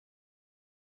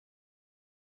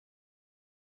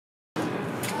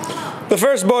The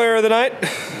first boyer of the night.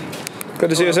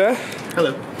 Good to see you, sir.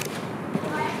 Hello.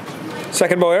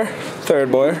 Second boyer. Third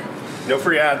boyer. No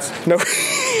free ads. No.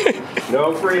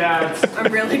 No free ads. I'm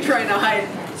really trying to hide.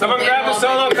 Someone grab the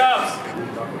solo cups.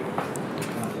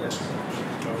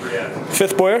 No free ads.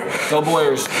 Fifth boyer. Go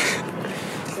Boyers.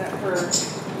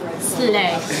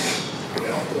 Slay.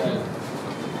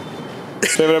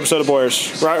 Favorite episode of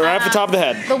Boyers? Right off the top of the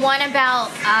head. The one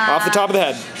about... Off the top of the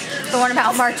head. The one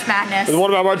about March Madness. The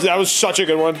one about March, that was such a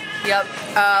good one. Yep.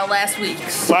 Last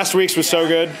week's. Last week's was so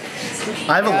good.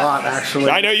 I have a lot, actually.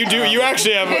 I know you do. You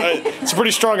actually have some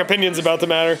pretty strong opinions about the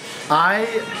matter.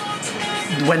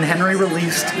 When Henry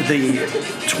released the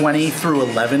 20 through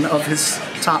 11 of his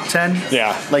top 10,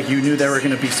 yeah, like you knew there were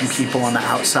going to be some people on the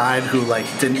outside who like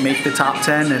didn't make the top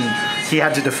 10, and he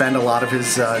had to defend a lot of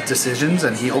his decisions,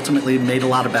 and he ultimately made a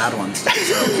lot of bad ones. So,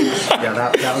 yeah,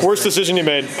 that was worst decision you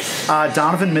made.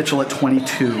 Donovan Mitchell at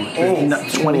 22,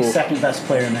 22nd best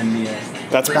player in the NBA.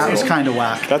 That was kind of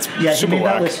whack. That's yeah, super he made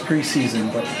whack. that list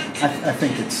preseason, but I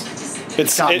think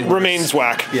it remains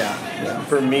whack. Yeah.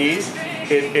 For me,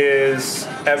 it is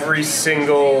every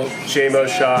single JMO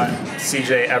shot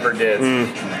CJ ever did.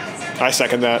 I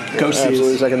second that. Go see.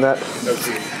 Absolutely second that. Go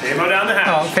see. JMO down the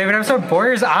house. Oh, favorite episode?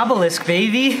 Boyer's Obelisk,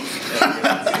 baby.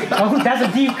 Oh, that's a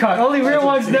deep cut. Only real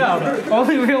ones know.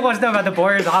 Only real ones know about the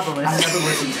Boyer's Obelisk. I never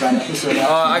listened to that episode.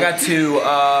 I got two,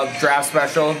 Draft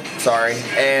Special, sorry,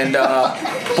 and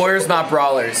Boyer's Not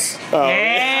Brawlers. Oh.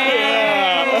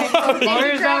 Yeah!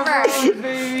 Boyer's Not Brawlers,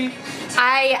 baby.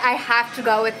 I have to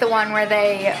go with the one where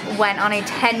they went on a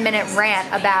 10-minute rant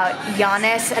about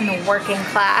Giannis and the working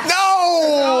class. No!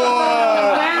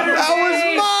 That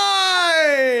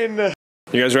was mine!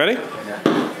 You guys ready?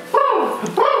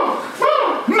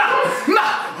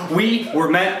 We were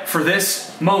meant for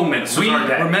this moment. We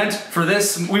were meant for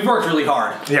this. We've worked really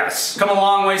hard. Yes. Come a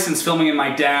long way since filming in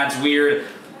my dad's weird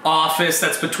office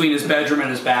that's between his bedroom and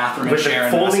his bathroom. With the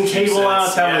folding table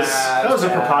out, that was a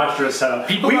preposterous setup.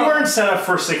 We weren't set up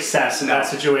for success in that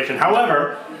situation.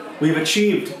 However, we've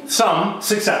achieved some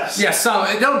success. Yeah, so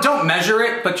don't measure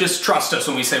it, but just trust us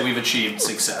when we say we've achieved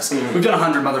success. We've done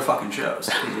 100 motherfucking shows,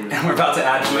 and we're about to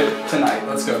add to it tonight.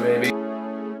 Let's go, baby.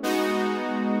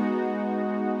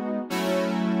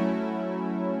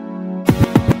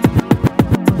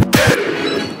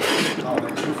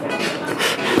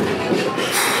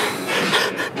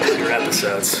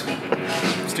 Episodes.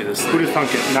 Let's do this. Who does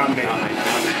punk it? Not me. Are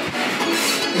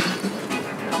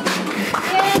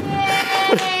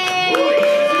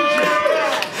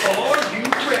you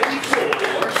ready for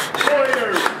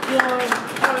Boyer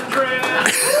 100?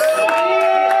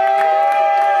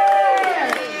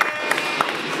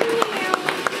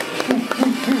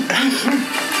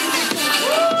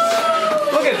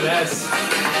 Look at this.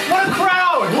 What a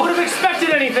crowd! Would have expected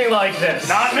anything like this.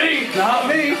 Not me. Not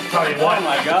me. Probably what? Oh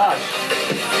my gosh.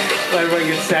 Let everybody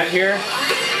get set here.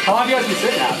 How long have you guys been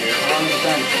sitting out here? How long has it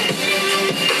been?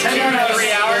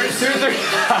 3 hours? 2 or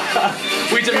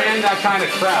 3. We demand that kind of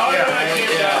crowd. Oh,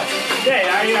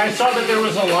 yeah. I saw that there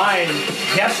was a line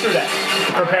yesterday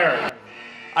prepared.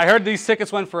 I heard these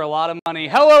tickets went for a lot of money.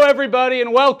 Hello, everybody,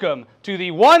 and welcome to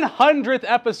the 100th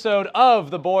episode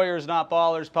of the Boyers Not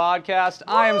Ballers podcast.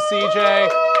 I am CJ.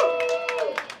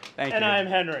 Thank you. And I'm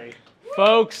Henry.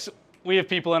 Folks, we have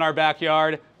people in our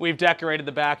backyard. We've decorated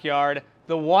the backyard.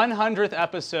 The 100th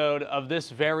episode of this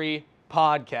very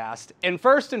podcast. And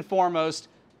first and foremost,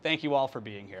 thank you all for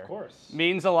being here. Of course.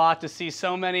 Means a lot to see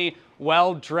so many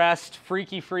well-dressed,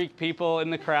 freaky freak people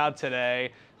in the crowd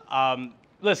today.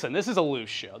 Listen, this is a loose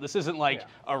show. This isn't like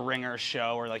a ringer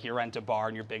show or like you rent a bar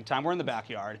and you're big time. We're in the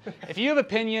backyard. If you have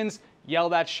opinions, yell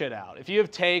that shit out. If you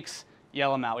have takes,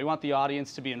 yell them out. We want the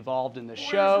audience to be involved in the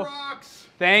show. Rocks.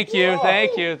 Thank you,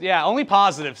 thank you. Yeah, only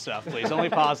positive stuff, please. Only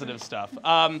positive stuff.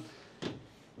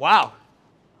 Wow,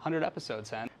 100 episodes,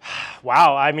 Hen.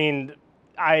 Wow, I mean,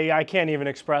 I can't even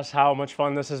express how much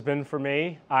fun this has been for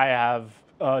me. I have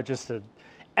just an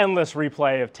endless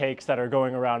replay of takes that are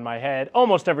going around my head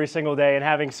almost every single day, and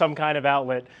having some kind of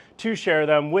outlet to share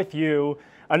them with you,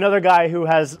 another guy who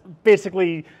has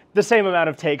basically the same amount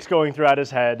of takes going throughout his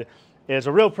head, is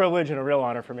a real privilege and a real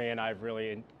honor for me, and I've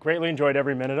really greatly enjoyed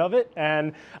every minute of it,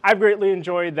 and I've greatly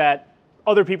enjoyed that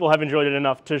other people have enjoyed it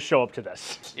enough to show up to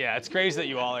this. Yeah, it's crazy that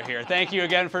you all are here. Thank you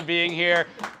again for being here.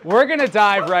 We're going to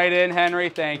dive right in, Henry.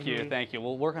 Thank you, thank you.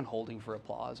 We'll work on holding for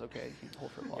applause, okay? You can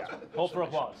hold for applause. Yeah, hold for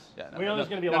applause. Yeah, We know there's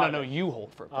going to be a lot. No, you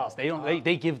hold for applause.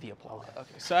 They give the applause.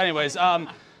 Okay. So anyways,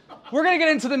 we're going to get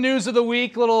into the news of the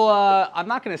week. I'm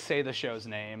not going to say the show's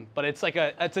name, but it's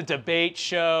a debate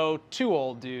show, two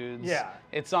old dudes. Yeah.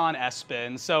 It's on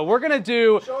ESPN. So we're going to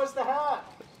do... Show us the hat.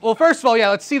 Well, first of all, yeah,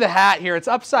 let's see the hat here. It's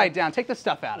upside down. Take the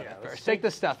stuff out of it first. Take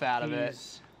the stuff out of it.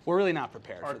 We're really not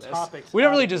prepared for this. We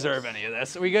don't really deserve any of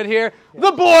this. Are we good here?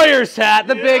 The Boyers hat,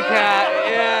 the big hat.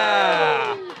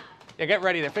 Yeah. Yeah, get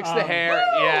ready there. Fix the hair.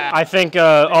 Yeah. I think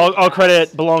all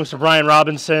credit belongs to Brian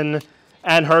Robinson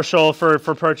and Herschel for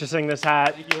purchasing this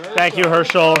hat. Thank you,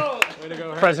 Herschel. Way to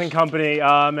go, Present company.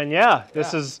 And yeah,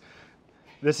 this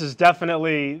is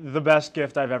definitely the best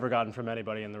gift I've ever gotten from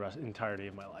anybody in the entirety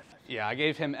of my life. Yeah, I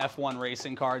gave him F1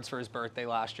 racing cards for his birthday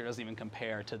last year. Doesn't even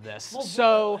compare to this. Well,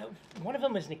 so one of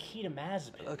them is Nikita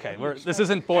Mazepin. Okay, this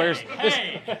isn't Boyers.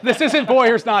 This isn't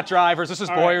Boyers not drivers. This is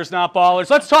Boyers not ballers.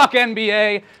 Let's talk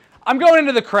NBA. I'm going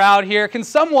into the crowd here. Can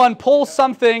someone pull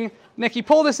something? Nicky,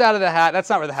 pull this out of the hat. That's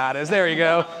not where the hat is. There you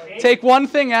go. Take one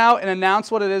thing out and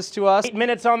announce what it is to us. 8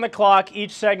 minutes on the clock.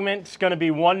 Each segment's going to be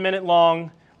 1 minute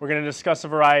long. We're going to discuss a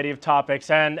variety of topics.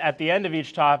 And at the end of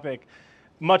each topic,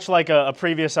 much like a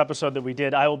previous episode that we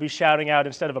did, I will be shouting out,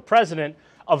 instead of a president,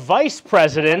 a vice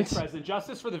president. Vice president.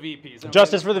 Justice for the VPs.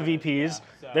 Justice for the VPs. Yeah,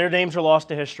 so. Their names are lost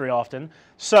to history often.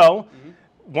 So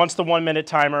once the 1 minute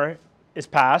timer is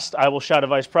passed, I will shout a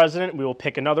vice president, we will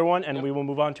pick another one, and we will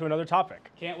move on to another topic.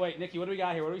 Can't wait. Nicky, what do we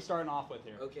got here? What are we starting off with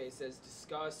here? Okay, it says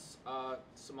discuss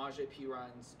Samaje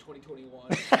Perine 2021.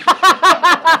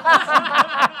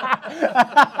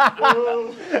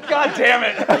 God damn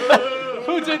it.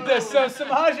 Who did this? So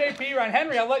Samaje Perine.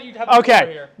 Henry, I'll let you have the floor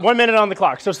here. 1 minute on the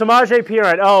clock. So Samaje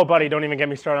Perine, oh buddy, don't even get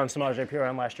me started on Samaje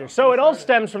Perine last year. So it all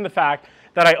stems from the fact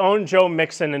that I own Joe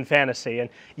Mixon in fantasy. And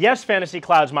yes, fantasy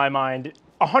clouds my mind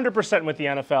 100% with the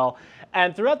NFL.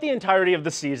 And throughout the entirety of the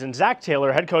season, Zach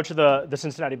Taylor, head coach of the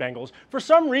Cincinnati Bengals, for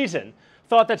some reason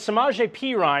thought that Samaje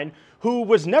Perine, who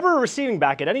was never a receiving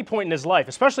back at any point in his life,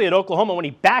 especially at Oklahoma when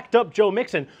he backed up Joe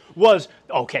Mixon, was,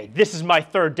 okay, this is my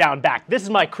third down back. This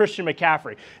is my Christian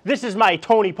McCaffrey. This is my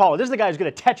Tony Pollard. This is the guy who's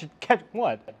going to catch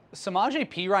what? Samaje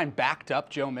Perine backed up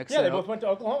Joe Mixon. Yeah, they both went to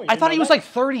Oklahoma. I thought he was like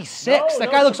 36. That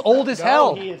guy looks old as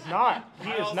hell. He is not. He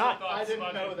is not. I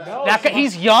didn't know that. No, that guy,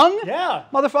 he's young? Yeah.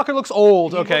 Motherfucker looks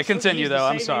old. Okay, continue though.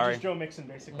 I'm sorry. Joe Mixon,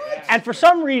 basically. And for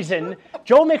some reason,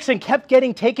 Joe Mixon kept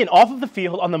getting taken off of the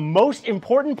field on the most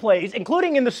important plays,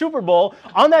 including in the Super Bowl,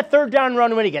 on that third down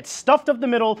run when he gets stuffed up the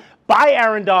middle by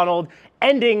Aaron Donald,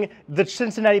 ending the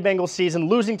Cincinnati Bengals season,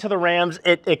 losing to the Rams.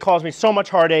 It caused me so much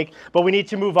heartache, but we need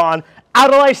to move on.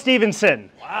 Adlai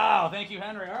Stevenson. Wow, thank you,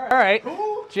 Henry. All right.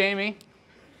 Jamie.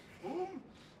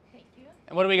 Thank you.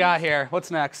 And what do we got here?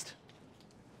 What's next?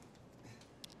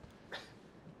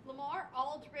 Lamar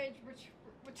Aldridge.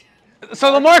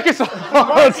 So LaMarcus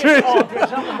Aldridge.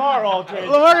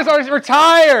 LaMarcus Aldridge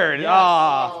retired. Folded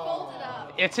up.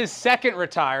 It's his second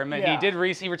retirement. Yeah.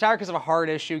 He retired because of a heart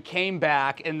issue, came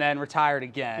back, and then retired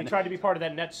again. He tried to be part of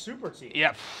that Nets super team.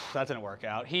 Yep, that didn't work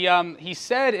out. He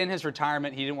said in his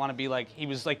retirement he didn't want to be like, he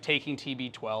was like taking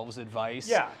TB12's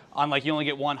advice on like you only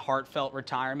get one heartfelt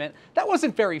retirement. That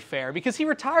wasn't very fair because he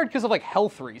retired because of like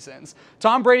health reasons.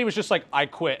 Tom Brady was just like, I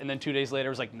quit, and then 2 days later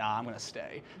was like, nah, I'm gonna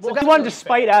stay. Well, he wanted to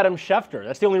spite Adam Schefter.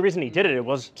 That's the only reason he did it. It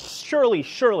was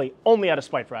surely only out of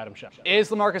spite for Adam Schefter. Is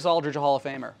LaMarcus Aldridge a Hall of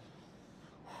Famer?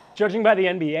 Judging by the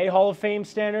NBA Hall of Fame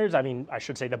standards, I mean, I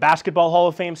should say the Basketball Hall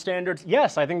of Fame standards,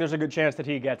 yes, I think there's a good chance that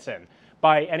he gets in.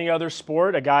 By any other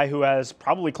sport, a guy who has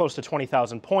probably close to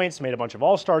 20,000 points, made a bunch of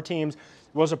all-star teams,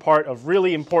 was a part of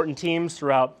really important teams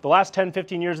throughout the last 10,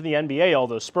 15 years of the NBA. All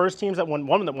those Spurs teams that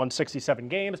won 67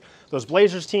 games, those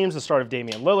Blazers teams, the start of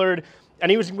Damian Lillard, and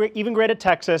he was even great at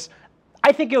Texas.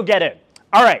 I think he'll get in.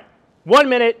 All right, 1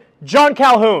 minute, John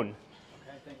Calhoun.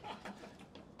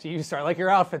 To you, sir. I like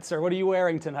your outfit, sir. What are you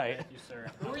wearing tonight? Thank you, sir.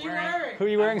 Who are you wearing? Who are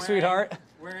you wearing, sweetheart?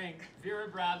 Wearing Vera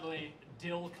Bradley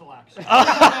Dill Collection.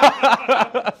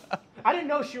 I didn't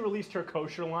know she released her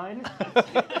kosher line.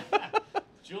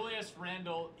 Julius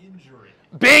Randle injury.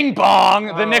 Bing bong!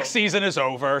 The Knicks season is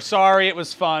over. Sorry, it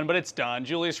was fun, but it's done.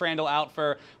 Julius Randle out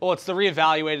for, well, it's the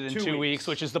reevaluated in 2 weeks,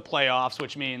 which is the playoffs,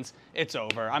 which means it's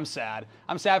over. I'm sad.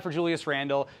 I'm sad for Julius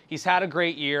Randle. He's had a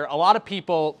great year. A lot of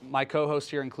people, my co-host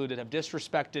here included, have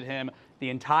disrespected him the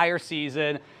entire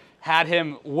season, had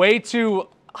him way too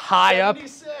high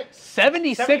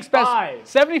 76 best,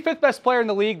 75th best player in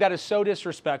the league. That is so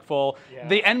disrespectful. Yeah.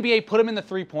 The NBA put him in the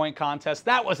three-point contest.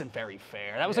 That wasn't very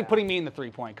fair. That was like putting me in the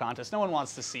three-point contest. No one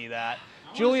wants to see that.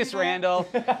 Julius Randle.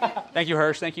 Thank you,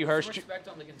 Hirsch. Thank you, Hirsch. Respect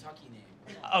on the Kentucky name.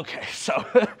 Okay, so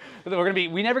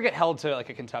we never get held to like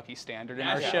a Kentucky standard in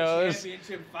our shows.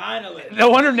 Championship finalist. No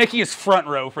wonder Nicky is front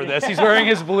row for this. He's wearing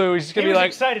his blue. He's just gonna be like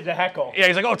excited to heckle. Yeah,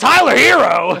 he's like, oh, Tyler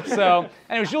Hero. So,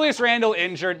 and it was Julius Randle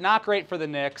injured. Not great for the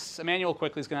Knicks. Emmanuel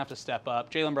Quickly's gonna have to step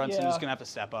up. Jalen Brunson's gonna have to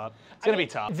step up. It's gonna be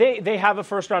tough. They have a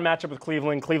first round matchup with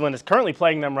Cleveland. Cleveland is currently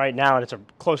playing them right now, and it's a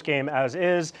close game as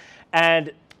is.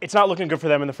 And it's not looking good for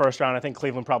them in the first round. I think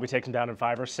Cleveland probably takes them down in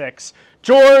 5 or 6.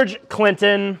 George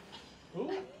Clinton. Who?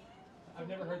 I've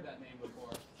never heard that name before.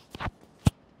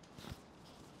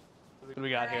 What do we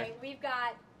got here? We've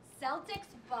got Celtics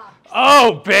Bucks.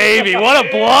 Oh, baby, what a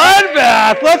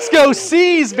bloodbath. Let's go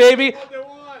C's, baby.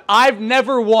 I've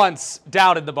never once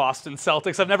doubted the Boston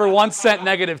Celtics. I've never once sent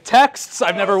negative texts.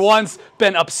 I've never once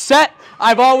been upset.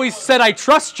 I've always said I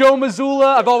trust Joe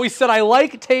Mazzulla. I've always said I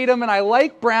like Tatum, and I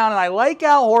like Brown, and I like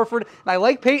Al Horford, and I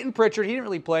like Peyton Pritchard. He didn't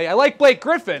really play. I like Blake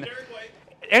Griffin.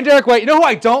 And Derek White. You know who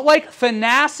I don't like?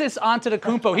 Thanasis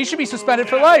Antetokounmpo. He should be suspended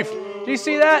for life. Do you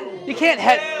see that? You can't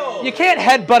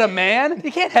headbutt a man.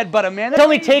 You can't headbutt a man. It's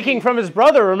only taking from his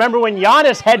brother. Remember when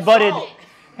Giannis headbutted?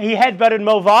 He headbutted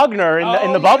Mo Wagner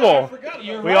in the bubble.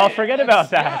 We all forget about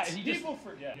that. People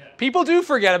forget. People do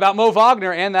forget about Mo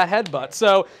Wagner and that headbutt.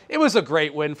 So it was a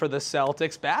great win for the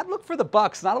Celtics. Bad look for the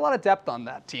Bucks. Not a lot of depth on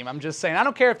that team. I'm just saying. I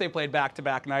don't care if they played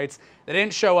back-to-back nights. They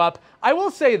didn't show up. I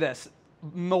will say this.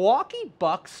 Milwaukee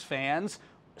Bucks fans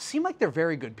seem like they're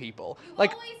very good people.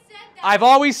 I've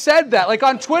always said that. Like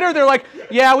on Twitter, they're like,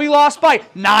 yeah, we lost by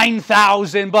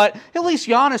 9,000, but at least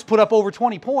Giannis put up over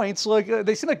 20 points. Like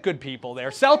they seem like good people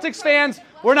there. Celtics fans,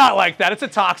 we're not like that. It's a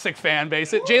toxic fan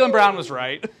base. Jaylen Brown was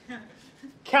right.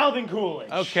 Calvin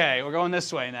Coolidge. Okay, we're going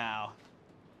this way now.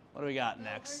 What do we got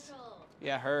next?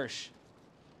 Yeah, Hirsch.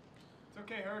 It's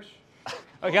okay, Hirsch.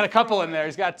 I got a couple in there.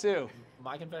 He's got 2.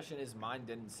 My confession is mine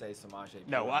didn't say Samaje.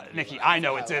 No, Nicky, I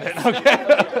know it didn't.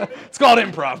 Okay, it's called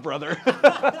improv, brother.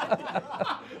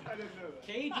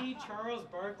 KD Charles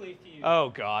Barkley feud. Oh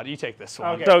God, you take this one.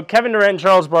 Okay. So Kevin Durant and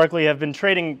Charles Barkley have been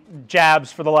trading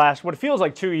jabs for the last what feels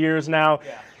like 2 years now.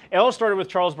 Yeah. It all started with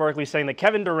Charles Barkley saying that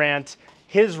Kevin Durant,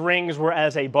 his rings were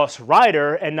as a bus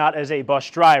rider and not as a bus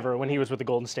driver when he was with the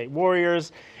Golden State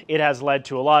Warriors. It has led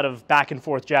to a lot of back and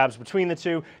forth jabs between the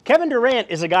two. Kevin Durant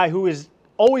is a guy who is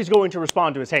always going to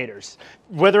respond to his haters,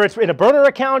 whether it's in a burner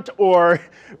account or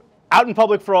out in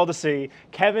public for all to see.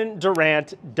 Kevin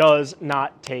Durant does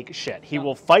not take shit. He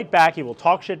will fight back. He will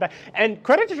talk shit back. And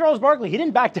credit to Charles Barkley, he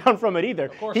didn't back down from it either.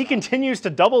 He continues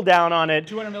to double down on it.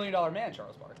 $200 million man,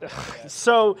 Charles Barkley.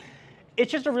 So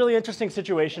it's just a really interesting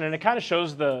situation, and it kind of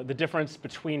shows the difference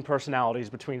between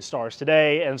personalities between stars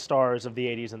today and stars of the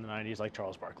 80s and the 90s like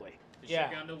Charles Barkley.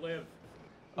 Yeah. To live.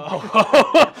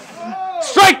 Oh.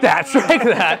 Strike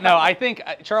that. No, I think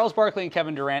Charles Barkley and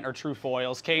Kevin Durant are true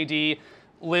foils. KD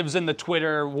lives in the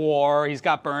Twitter war. He's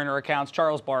got burner accounts.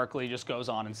 Charles Barkley just goes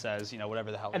on and says,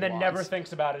 whatever the hell and he then wants. never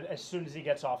thinks about it as soon as he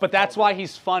gets off. But that's why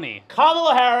he's funny.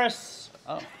 Kamala Harris.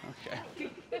 Oh, okay.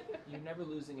 You're never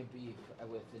losing a beef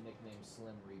with the nickname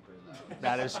Slim Reaper, though.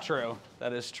 That is true.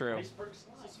 That is true. Iceberg's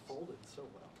folded so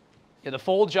well. Yeah, the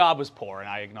fold job was poor, and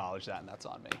I acknowledge that, and that's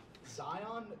on me.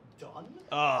 Zion done?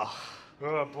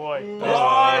 Oh boy.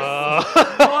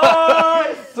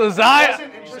 So Zion.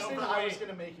 Wasn't interesting. I was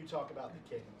gonna make you talk about the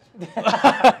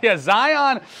Kings. Yeah,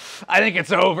 Zion. I think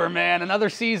it's over, man. Another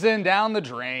season down the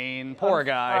drain. Poor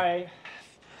guy.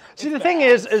 See, the thing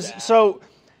is so.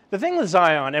 The thing with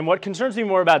Zion, and what concerns me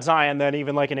more about Zion than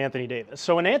even like an Anthony Davis.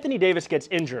 So when Anthony Davis gets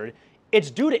injured,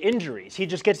 it's due to injuries. He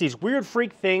just gets these weird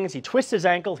freak things. He twists his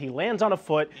ankle. He lands on a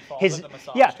foot.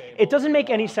 It doesn't make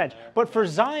any sense. But for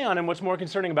Zion, and what's more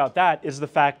concerning about that is the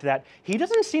fact that he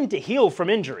doesn't seem to heal from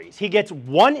injuries. He gets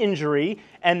one injury,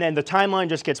 and then the timeline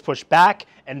just gets pushed back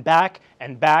and back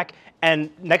and back. And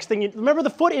next thing you remember the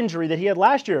foot injury that he had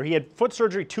last year. He had foot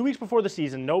surgery 2 weeks before the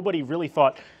season. Nobody really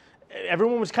thought.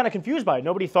 Everyone was kind of confused by it.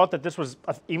 Nobody thought that this was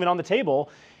even on the table.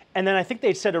 And then I think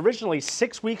they said originally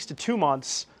 6 weeks to 2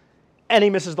 months, and he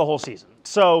misses the whole season.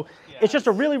 So it's just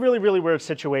a really, really, really weird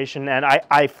situation, and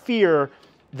I fear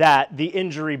that the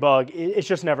injury bug, it's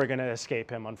just never going to escape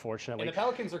him, unfortunately. And the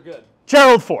Pelicans are good.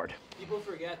 Gerald Ford. People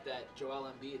forget that Joel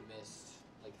Embiid missed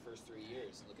like the first 3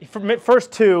 years.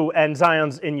 First 2, and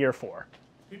Zion's in year 4.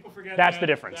 People forget that's the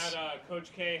difference. That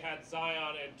Coach K had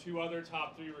Zion and 2 other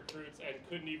top 3 recruits and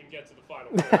couldn't even get to the final.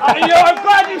 I'm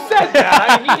glad you said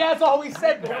that. He has always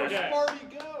said that. Where's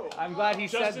Marty go? I'm glad he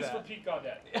said that. Justice for Pete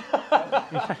Gaudette.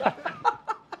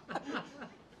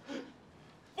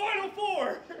 Final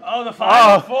 4. Oh, the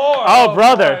Final Four. Oh,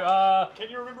 brother. Can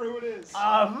you remember who it is?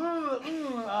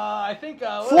 I think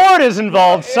Florida's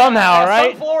involved somehow,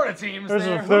 right? Some Florida teams There's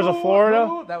a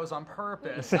Florida. That was on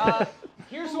purpose.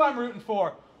 Here's who I'm rooting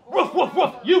for. Woof, woof,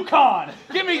 woof. UConn.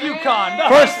 Give me UConn. The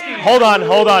First, Huskies. hold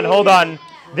on.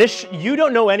 You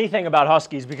don't know anything about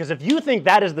Huskies because if you think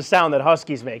that is the sound that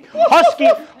Huskies make,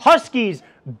 Huskies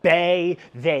bay,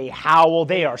 they howl,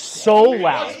 they are so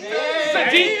loud.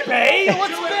 Deep Bay?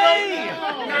 What's Bay?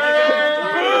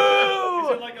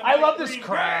 Boo! I love this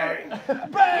crowd.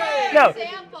 No,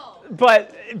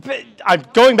 but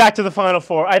going back to the Final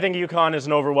Four, I think UConn is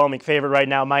an overwhelming favorite right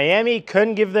now. Miami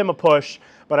couldn't give them a push,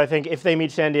 but I think if they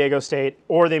meet San Diego State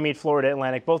or they meet Florida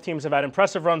Atlantic, both teams have had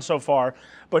impressive runs so far.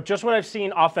 But just what I've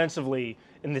seen offensively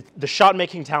in the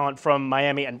shot-making talent from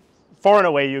Miami and far and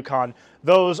away UConn,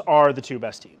 those are the two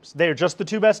best teams. They are just the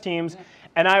two best teams,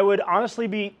 and I would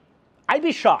honestly I'd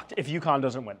be shocked if UConn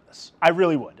doesn't win this. I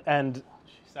really would, and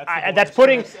that's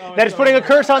putting a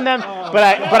curse on them. But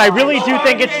I really do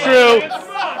think it's true.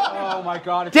 Oh my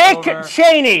God! It's Dick over.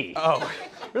 Cheney. Oh,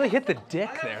 really hit the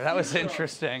dick there. That was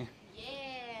interesting.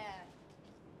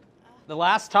 The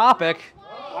last topic.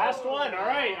 Last one. All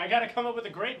right, I got to come up with a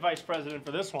great vice president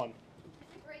for this one.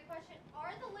 Great question.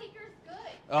 Are the Lakers good?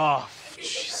 Oh,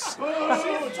 jeez.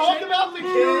 Talk about the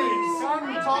Kings. Talk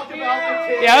about the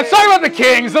Kings. Yeah, let's talk about the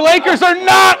Kings. The Lakers are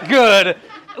not good.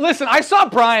 Listen, I saw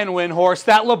Brian Windhorst,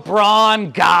 that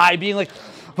LeBron guy, being like,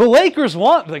 the Lakers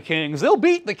want the Kings. They'll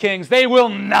beat the Kings. They will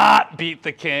not beat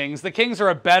the Kings. The Kings are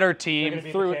a better team. They're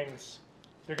going to beat the Kings.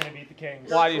 They're going to beat the Kings.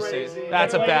 Why do you say it?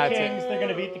 That's a bad take. They're going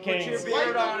to beat the Kings.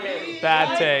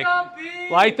 Bad take.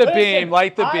 Light the beam.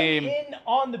 Light the beam. I'm in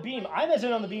on the beam. I'm as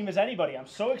in on the beam as anybody. I'm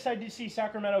so excited to see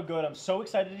Sacramento good. I'm so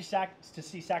excited to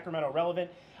see Sacramento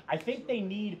relevant. I think they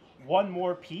need one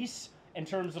more piece in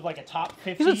terms of like a top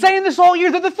 50. He's been saying this all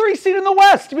year. They're the 3 seed in the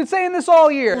West. You've been saying this all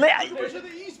year.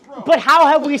 But how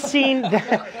have we seen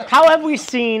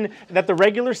that the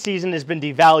regular season has been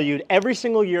devalued every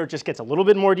single year? It just gets a little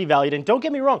bit more devalued. And don't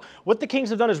get me wrong, what the Kings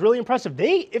have done is really impressive.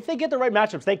 If they get the right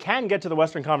matchups, they can get to the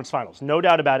Western Conference Finals, no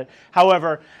doubt about it.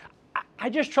 However, I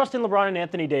just trust in LeBron and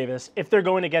Anthony Davis if they're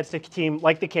going against a team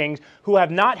like the Kings who have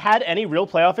not had any real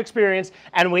playoff experience.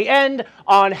 And we end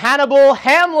on Hannibal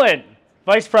Hamlin,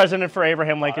 Vice President for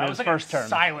Abraham Lincoln in his first term.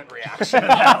 Silent reaction to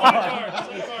that one.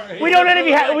 We don't have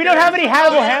any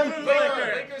Hannibal Hamlin.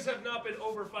 Lakers have not been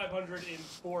over 500 in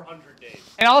 400 days.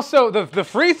 And also the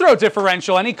free throw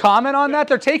differential. Any comment on that?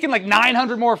 They're taking like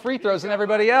 900 more free throws than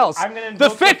everybody else. The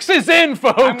fix is in,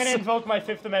 folks. I'm going to invoke my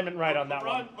Fifth Amendment right on that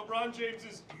one. LeBron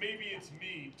James's "Maybe It's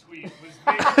Me" tweet was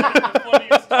maybe one of the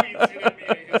funniest tweets in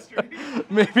NBA history.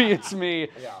 Maybe it's me.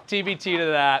 Yeah. TBT to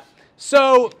that.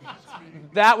 So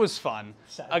that was fun.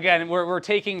 Again, we're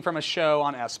taking from a show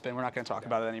on ESPN. We're not going to talk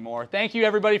about it anymore. Thank you,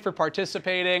 everybody, for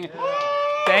participating.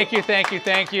 Thank you, thank you,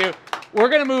 thank you. We're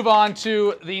going to move on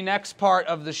to the next part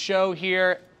of the show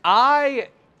here. I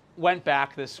went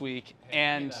back this week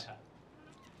and...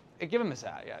 Give him his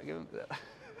hat. Yeah, give him that.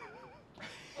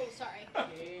 Oh, sorry.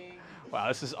 Wow,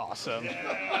 this is awesome.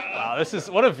 Wow, this is...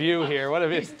 What a view here. What a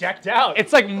view. He's decked out.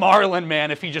 It's like Marlon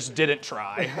Man if he just didn't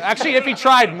try. Actually, if he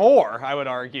tried more, I would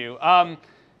argue.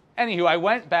 Anywho, I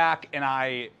went back and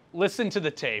I listened to the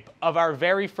tape of our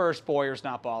very first Boyers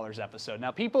Not Ballers episode.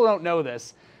 Now, people don't know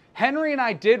this. Henry and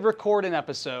I did record an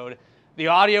episode. The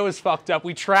audio is fucked up.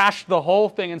 We trashed the whole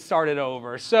thing and started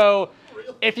over. So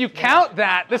if you count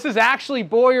that, this is actually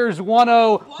Boyers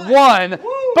 101.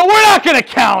 But we're not going to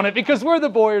count it because we're the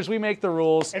Boyers. We make the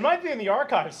rules. It might be in the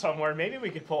archives somewhere. Maybe we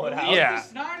could pull it out. Yeah. The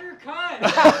Snyder cut.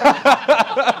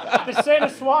 The Santa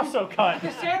Swasso cut.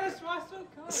 The Santa Swasso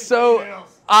cut. So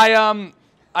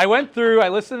I went through, I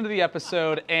listened to the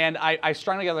episode, and I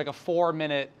strung together like a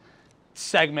 4-minute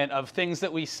segment of things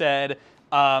that we said.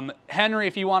 Henry,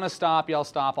 if you want to stop, yell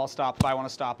stop, I'll stop. If I want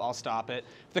to stop, I'll stop it.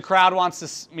 If the crowd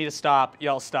wants me to stop,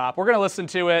 yell stop. We're going to listen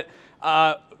to it.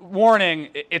 Warning,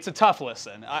 it's a tough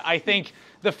listen. I think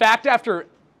the fact after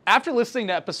listening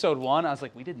to episode 1, I was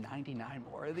like, we did 99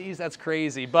 more of these? That's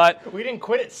crazy. But we didn't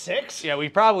quit at 6? Yeah, we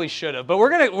probably should have. But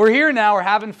we're here now. We're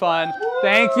having fun.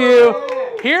 Thank you.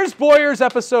 Here's Boyers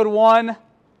episode 1.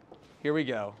 Here we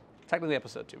go. Technically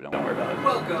episode 2, but don't worry about it.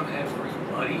 Welcome,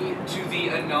 everybody, to the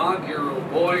inaugural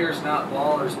Boyers Not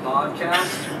Ballers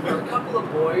podcast. We're a couple of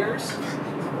Boyers.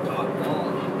 Dog Ball.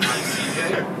 I'm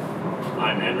CJ.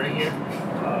 I'm Henry here.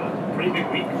 Pretty big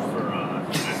week for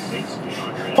athletes to be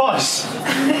inaugurated. Pause.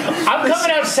 I'm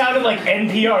coming out sounding like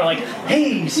NPR, like,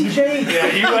 hey, CJ. Yeah,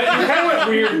 you kind of went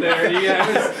weird there.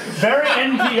 Very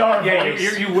NPR voice.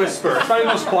 Yeah, you whisper. It's probably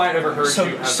the most quiet I've ever heard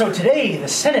you. So today, the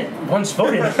Senate once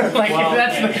voted. Like, well,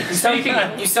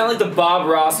 that's you sound like the Bob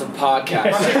Ross of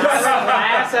podcasts.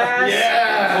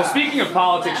 Yeah. Well, speaking of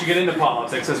politics, you get into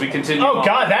politics as we continue. Oh,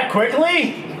 God, that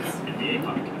quickly? NBA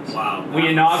podcast. Wow. We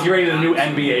inaugurated a new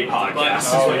NBA podcast.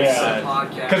 Is what you said.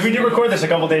 Because we did record this a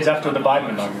couple days after the Biden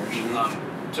inauguration.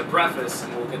 To preface,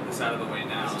 and we'll get this out of the way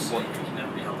now so you can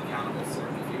never be held accountable for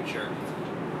it in the future,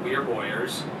 we are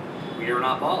Boyers. We are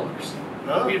not ballers.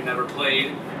 Oh. We have never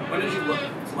played. When did you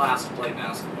last play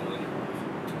basketball in your life?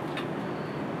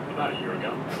 About a year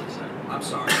ago, I would say. I'm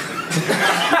sorry.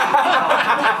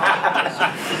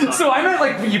 So I meant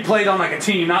like you played on like a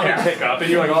team, not like pickup, and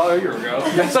you're like, oh, here we go.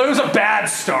 So it was a bad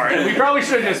start. We probably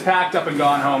should have just packed up and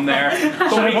gone home there.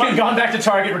 So we gone back to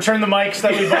Target, returned the mics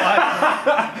that we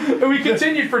bought. And we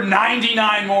continued for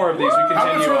 99 more of these. We continued.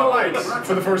 How much were the lights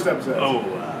for the first episode? Oh,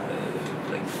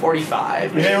 like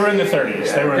 45. They were in the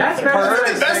 30s. They were That's in the 30s.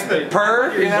 an investment.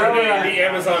 Per, you know? The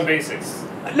Amazon basics.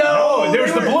 No, there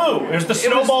was the blue. It was the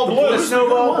snowball blue. The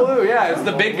snowball blue, yeah. It's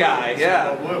the big guy,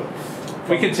 yeah.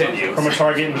 We continue. From a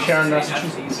Target in Sharon,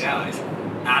 Massachusetts. These guys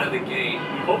out of the gate.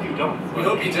 We hope you don't. We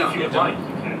hope you don't. If you like, you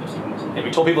can just Yeah,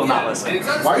 we told people not listen.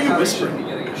 Why are you whispering? Be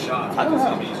getting a shot. I don't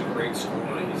know. He's a great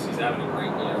scorer. He's having a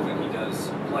great year when he does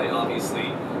play. Obviously,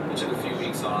 he took a few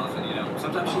weeks off, and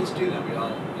sometimes teams do that. We all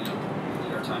need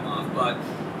our time off, but.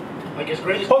 Like his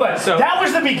greatest. Hold on. So that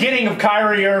was the beginning of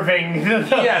Kyrie Irving.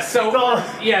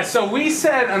 So we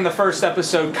said on the first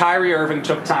episode, Kyrie Irving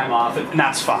took time off, and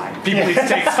that's fine. People need to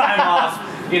take time off,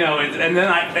 and then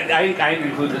I didn't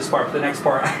include this part, but the next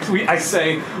part, I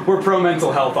say we're pro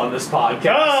mental health on this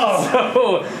podcast.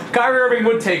 Oh. So Kyrie Irving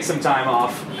would take some time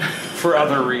off for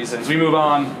other reasons. We move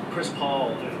on. Chris Paul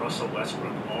and Russell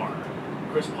Westbrook are.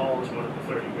 Chris Paul is one of the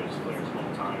 30 greatest players of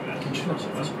all time. That's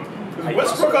Russell Westbrook.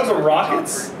 Westbrook on the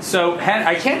Rockets? So,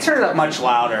 I can't turn it up much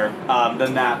louder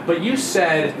than that, but you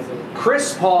said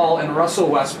Chris Paul and Russell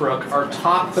Westbrook are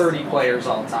top 30 players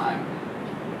all time.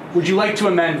 Would you like to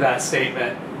amend that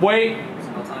statement? Wait.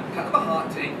 Kind of a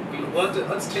hot take.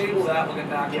 Let's table that. We'll get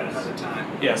back to it another time.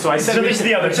 Yeah, so I said this is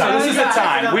the other time. This is the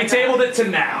time. We tabled it to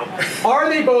now. Are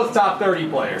they both top 30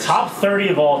 players? Top 30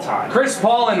 of all time. Chris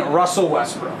Paul and Russell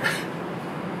Westbrook.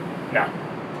 No.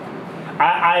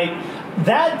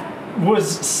 That was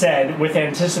said with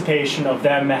anticipation of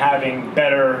them having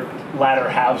better latter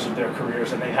halves of their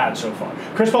careers than they've had so far.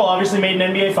 Chris Paul obviously made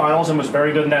an NBA Finals and was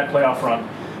very good in that playoff run,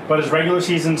 but his regular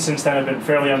seasons since then have been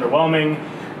fairly underwhelming,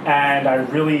 and I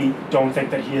really don't think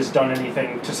that he has done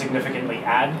anything to significantly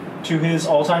add to his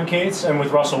all-time case. And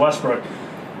with Russell Westbrook,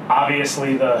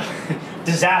 obviously the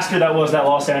disaster that was that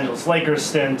Los Angeles Lakers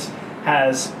stint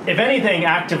has, if anything,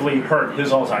 actively hurt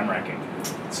his all-time ranking.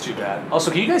 It's too bad.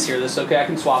 Also, can you guys hear this? Okay, I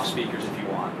can swap speakers if you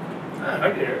want.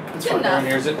 I can hear it. It's fine. Everyone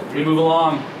hears it. We move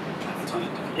along.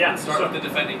 Yeah, start with the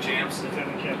defending champs.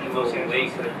 Defending champions. The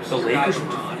Lakers. The Lakers.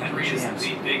 Henry is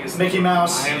the biggest. Mickey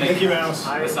Mouse. Mickey Mouse.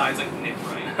 Besides like Nick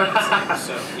Wright.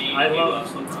 So he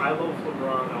loves LeBron. I love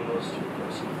LeBron almost too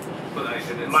personally.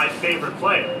 But my favorite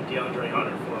player, DeAndre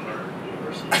Hunter, former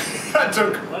University. That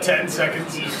took 10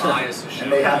 seconds.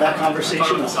 And they had that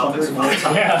conversation 100 more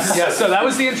times. Yeah, so that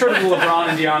was the intro to LeBron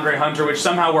and DeAndre Hunter, which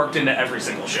somehow worked into every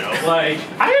single show. Like,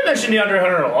 I haven't mentioned DeAndre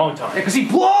Hunter in a long time. Because he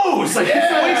blows! Like,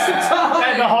 it's a waste of time!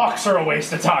 And the Hawks are a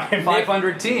waste of time.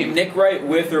 500 team. Nick Wright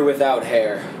with or without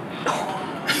hair?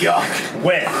 Yuck.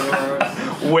 With.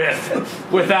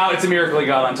 Without, it's a miracle he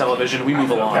got on television. We move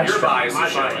along. Your bias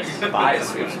is showing.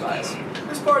 Bias. We have bias.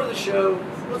 This part of the show,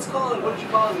 let's call it, what did you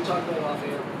call it? We talked about it off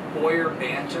air. Boyer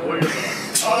banter. Whoa! This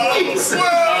was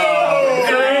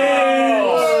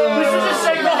a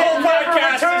segment The whole that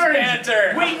podcast never is returned.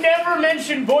 banter. We never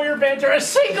mentioned Boyer banter a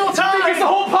single time. Because the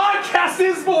whole podcast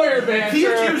is Boyer banter. He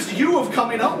accused you of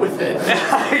coming up with it.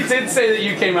 I did say that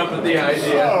you came up with the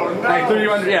idea. Oh, no. I threw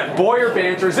you under. Yeah, Boyer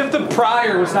banter. As if the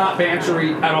prior was not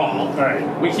bantery at all. All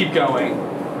right. We keep going.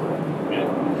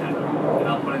 And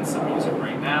I'll put in some music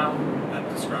right now that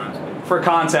describes it. For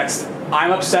context,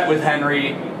 I'm upset with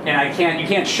Henry, and you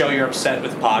can't show you're upset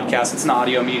with podcasts. It's an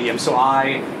audio medium. So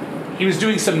he was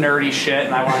doing some nerdy shit,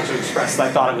 and I wanted to express that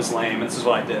I thought it was lame, and this is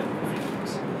what I did.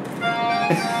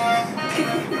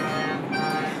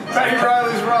 Patty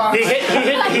Riley's rock. He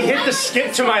hit the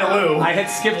skip to my Lou. I hit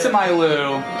skip to my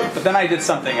Lou, but then I did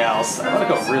something else. I want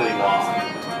to go really long.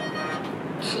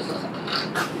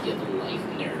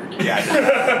 Yeah,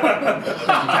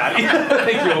 I did.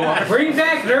 Thank you, Omar. Bring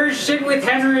back nerd shit with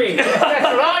Henry. That's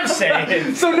what I'm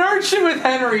saying. So nerd shit with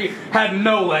Henry had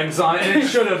no legs on it, and it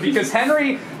should have, because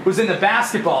Henry was in the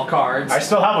basketball cards. I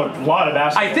still have a lot of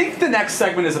basketball. I think the next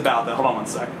segment is about that. Hold on one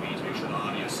second. Make sure the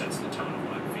audio sets the tone of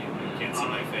what I'm feeling. You can't see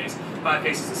my face. My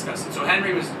face is disgusting. So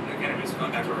Henry was, again, it was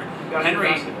going back to where Henry.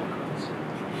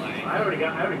 I already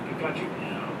got you.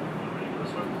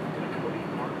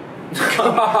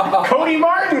 Cody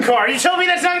Martin card. You tell me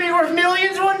that's not going to be worth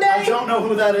millions one day? I don't know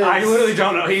who that is. I literally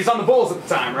don't know. He's on the Bulls at the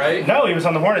time, right? No, he was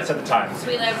on the Hornets at the time.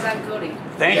 Sweet lives on Cody.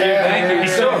 Thank you.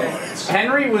 He's still on the Hornets.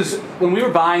 Henry was, when we were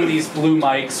buying these blue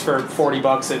mics for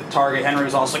 $40 at Target, Henry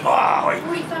was also like, oh, like,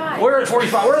 45. we're at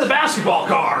 45. Where are the basketball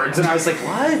cards? And I was like,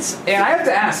 what? And I have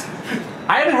to ask,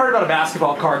 I haven't heard about a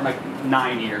basketball card in like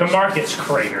 9 years. The market's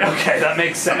cratered. Okay, that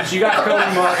makes sense. You got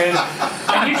Cody Martin,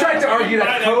 and you tried to argue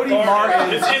that Cody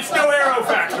Martin. It's no Arrow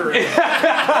Factory.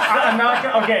 I'm not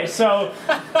gonna, okay, so,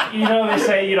 you know, they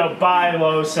say, you know, buy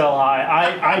low, sell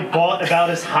high. I bought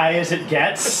about as high as it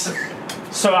gets.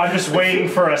 So I'm just waiting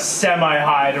for a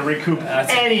semi-high to recoup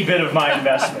any bit of my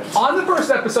investment. On the first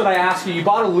episode, I asked you, you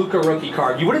bought a Luka rookie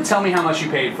card. You wouldn't tell me how much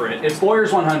you paid for it. It's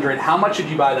Boyers 100. How much did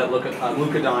you buy that Luka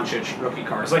Doncic rookie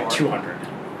card? It was like 200.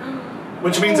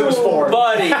 Which means it was 4.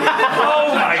 Buddy.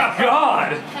 Oh my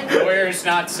God. Lawyers,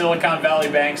 not Silicon Valley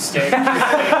Bank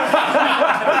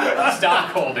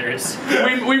stockholders.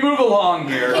 We move along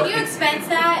here. Can you expense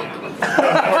that?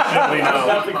 Unfortunately, no.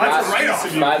 That's a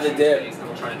write-off. By the dip.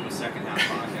 We'll try to do a second half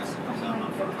podcast that comes out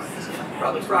on Friday.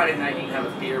 Probably Friday night you can have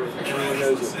a beer with your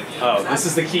friends. Oh, this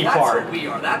is the key That's part. what we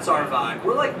are. That's our vibe.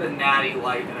 We're like the natty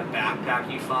light in a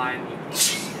backpack you find.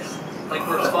 Like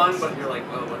we're fun, but you're like,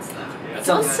 oh, what's that?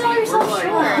 Don't sell yourself We're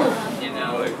short. like, you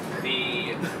know,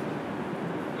 the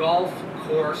golf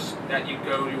course that you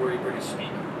go to where you bring a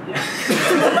speaker.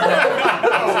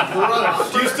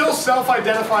 Do you still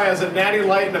self-identify as a natty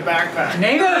light in a backpack?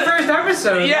 Name of the first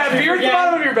episode. Yeah, beer at the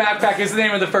bottom of your backpack is the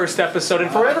name of the first episode,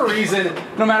 and for whatever reason,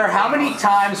 no matter how many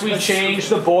times we change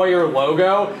the Boyer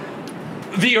logo,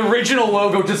 the original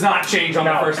logo does not change on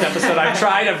the first episode. I've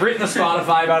tried, I've written to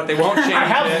Spotify about it, they won't change it. I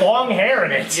have long hair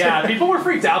in it. Yeah, people were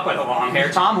freaked out by the long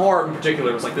hair. Tom Hort in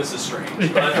particular was like, this is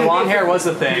strange. But the long hair was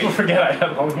the thing. People forget I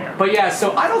have long hair. But yeah,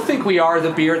 so I don't think we are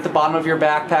the beer at the bottom of your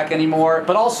backpack anymore,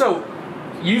 but also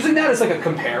using that as like a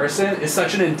comparison is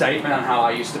such an indictment on how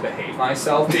I used to behave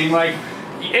myself, being like,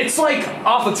 it's like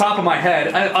off the top of my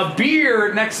head, a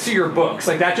beer next to your books.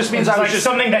 Like that just means It's I was like just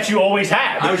something that you always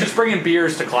had. I was just bringing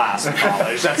beers to class in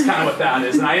college. That's kind of what that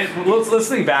is. And I didn't,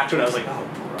 listening back to it, I was like, oh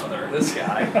brother, this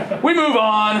guy. We move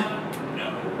on.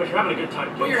 But you're having a good time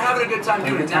doing it. But you're having a good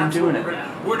time doing it.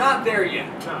 We're not there yet.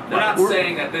 We're not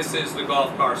saying that this is the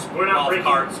golf cart speaker.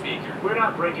 We're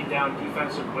not breaking down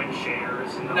defensive win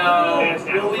shares. And No,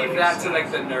 we'll leave that to like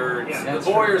the nerds. Yeah, the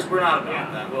Warriors, we're not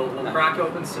about that. We'll crack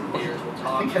open some beers. We'll talk.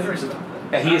 I think Henry's about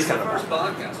that. Yeah, he is kind the of first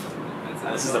podcast.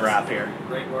 This is the wrap here.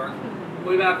 Great work.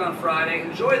 We'll be back on Friday.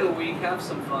 Enjoy the week. Have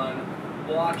some fun.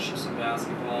 Watch some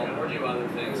basketball or do other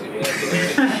things. You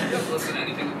don't listen to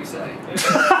anything that we say.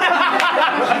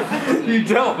 You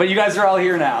don't, but you guys are all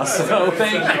here now, so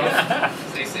thank you.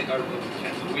 Stay safe.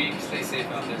 Catch the week. Stay safe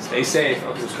out there. Stay safe.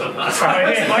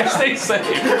 Stay safe.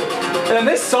 And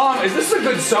this song, this is a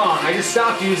good song. I just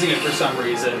stopped using it for some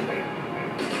reason.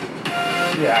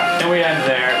 Yeah. And we end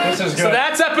there. This is good. So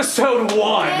that's episode 1 of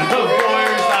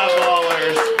Boyers Not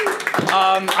Ballers.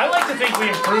 I like to think we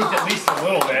improved at least a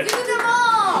little bit.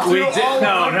 We did.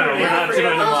 No, we're not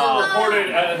doing them all.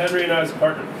 Recorded Henry and I's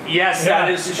partner. Yes, that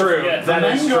is true. That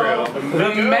is true.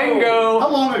 The Mango. How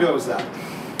long ago was that?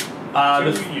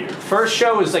 The first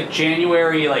show was like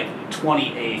January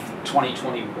 28th,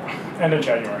 2021. End of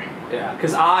January. Yeah,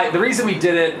 because the reason we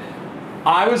did it,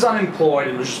 I was unemployed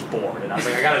and was just bored, and I was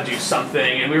like, I gotta do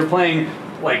something, and we were playing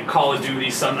like Call of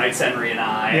Duty some nights, Henry and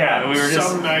I. Yeah, and we were just,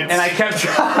 some nights. and I kept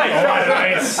trying.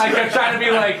 I kept trying to be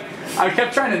like. I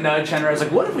kept trying to nudge Henry. I was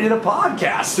like, what if we did a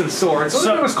podcast of sorts?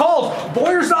 So it was called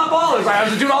Boyers Not Ballers. I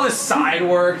was doing all this side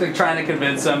work, like trying to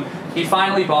convince him. He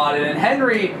finally bought it. And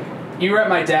Henry, you were at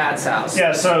my dad's house.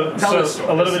 Yeah, so Tell the story.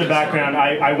 a little bit of background.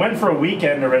 I went for a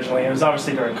weekend originally. It was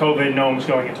obviously during COVID. No one was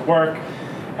going into work.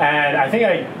 And I think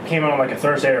I came on like a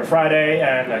Thursday or Friday,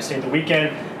 and I stayed the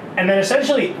weekend. And then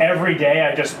essentially every day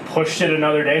I just pushed it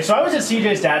another day. So I was at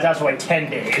CJ's dad's house for like 10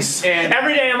 days. And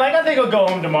every day I'm like, I think I'll go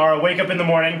home tomorrow. Wake up in the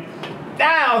morning.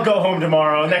 I'll go home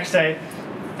tomorrow. Next day,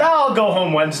 I'll go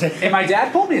home Wednesday. And my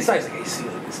dad pulled me aside. He's like, hey, see,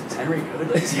 is Henry good?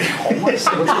 Like, is he homeless?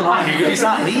 What's going on here? He's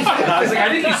not leaving. And I was like, I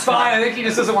think he's fine. I think he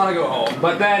just doesn't want to go home.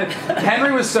 But then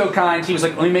Henry was so kind. He was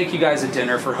like, let me make you guys a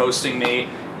dinner for hosting me.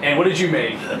 And what did you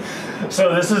make?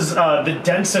 So this is the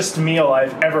densest meal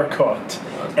I've ever cooked.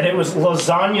 And it was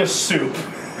lasagna soup.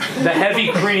 The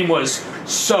heavy cream was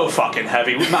so fucking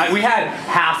heavy. We had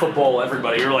half a bowl,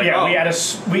 everybody. We were like, yeah,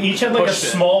 we each had like a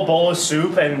small bowl of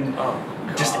soup, and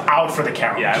out for the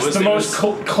count. Yeah, Just the most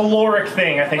caloric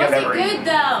thing I think I've ever eaten. Good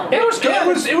though. It was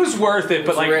good. It was worth it,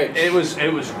 but like it was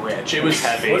rich. It was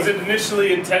heavy. Was it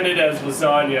initially intended as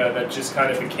lasagna that just kind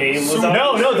of became lasagna?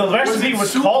 No, the recipe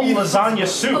was called lasagna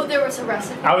soup. Oh, there was a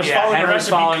recipe. I was following a Henry's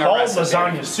recipe following a called recipe.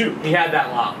 lasagna soup. He had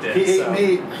that locked in. He ate so.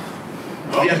 meat.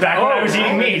 Back when I was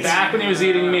eating meat. Back when he was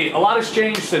eating meat. A lot has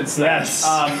changed since then. Yes.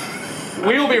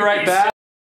 We will be right back.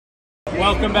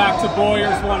 Welcome back to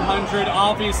Boyers 100.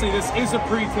 Obviously, this is a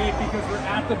pre-tape because we're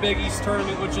at the Big East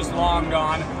tournament, which is long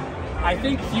gone. I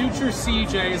think future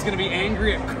CJ is going to be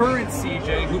angry at current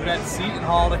CJ, who bet Seton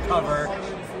Hall to cover.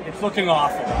 It's looking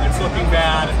awful. It's looking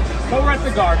bad. But we're at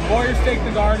the Garden. Warriors take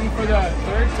the Garden for the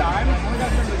third time. We got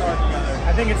to the Garden together.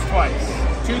 I think it's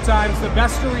twice. 2 times. The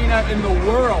best arena in the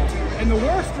world, and the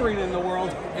worst arena in the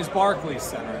world, is Barclays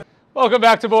Center. Welcome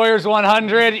back to Boyers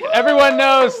 100. Everyone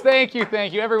knows, thank you.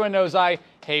 Everyone knows I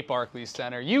hate Barclays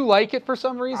Center. You like it for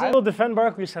some reason? I will defend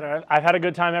Barclays Center. I've had a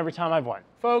good time every time I've won.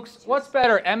 Folks, what's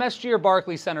better, MSG or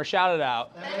Barclays Center? Shout it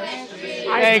out. I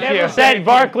Thank never you. said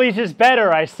Barclays is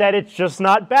better. I said it's just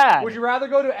not bad. Would you rather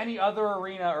go to any other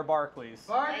arena or Barclays?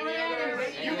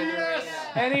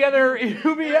 Any other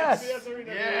UBS?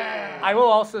 Yeah. I will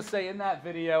also say in that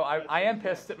video, I am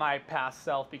pissed at my past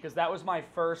self because that was my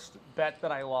first bet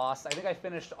that I lost. I think I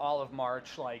finished all of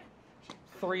March, like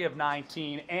 3 of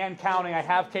 19, and counting. I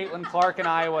have Caitlin Clark in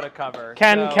Iowa to cover.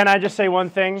 Can I just say one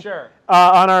thing? Sure.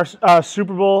 On our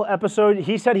Super Bowl episode,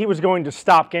 he said he was going to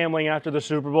stop gambling after the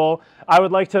Super Bowl. I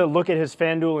would like to look at his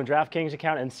FanDuel and DraftKings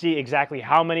account and see exactly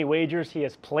how many wagers he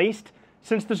has placed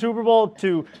since the Super Bowl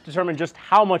to determine just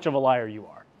how much of a liar you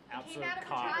are. Absolute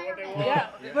cop. Yeah,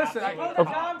 listen.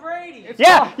 Tom Brady.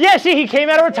 Yeah, see, he came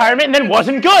out of retirement and then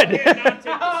wasn't good.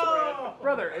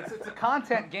 Brother, it's a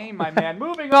content game, my man.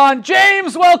 Moving on,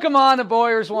 James, welcome on to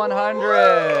Boyers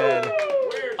 100.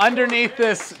 Underneath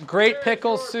this great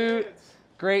pickle suit,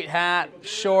 great hat,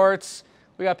 shorts.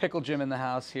 We got Pickle Jim in the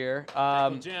house here.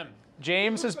 Pickle Jim.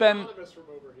 James has been.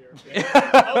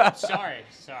 Oh, sorry.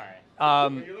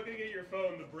 When you're looking at your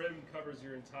phone, the brim covers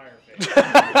your entire face.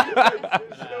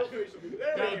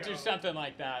 Don't do something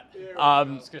like that.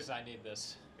 It's because I need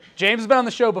this. James has been on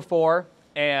the show before,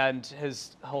 and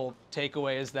his whole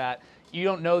takeaway is that you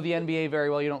don't know the NBA very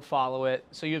well, you don't follow it,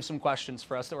 so you have some questions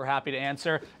for us that we're happy to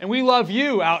answer. And we love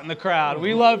you out in the crowd.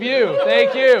 We love you.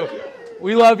 Thank you.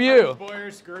 We love you.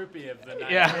 Boyers groupie of the night.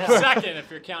 Yeah. Second,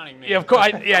 if you're counting me. Yeah, of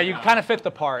course. You kind of fit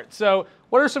the part. So,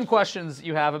 what are some questions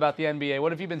you have about the NBA?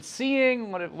 What have you been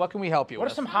seeing? What can we help you with?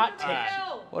 What are some hot takes?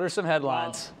 What are some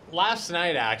headlines? Well, last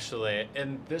night, actually,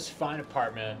 in this fine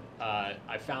apartment,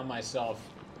 I found myself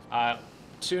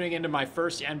tuning into my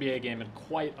first NBA game in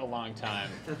quite a long time.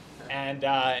 And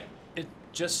it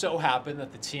just so happened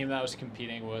that the team that was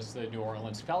competing was the New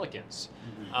Orleans Pelicans.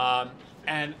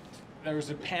 And there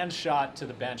was a pan shot to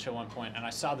the bench at one point, and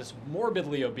I saw this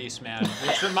morbidly obese man,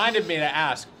 which reminded me to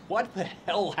ask, what the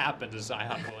hell happened to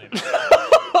Zion Williamson?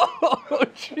 Oh,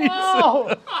 Jesus.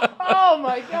 Oh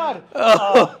my God.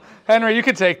 Henry, you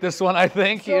could take this one, I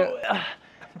think.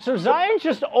 So Zion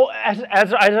just,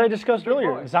 as I discussed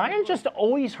earlier, Zion just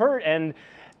always hurt, and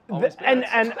always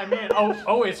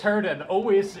hurt and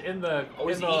always in the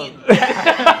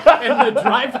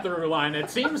drive-through line. It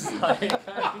seems like.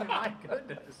 My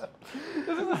goodness.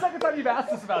 This is the second time you've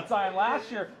asked us about Zion.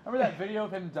 Last year, remember that video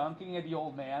of him dunking at the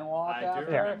old man walk? I do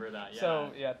remember that. Yeah.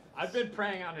 So yeah, I've been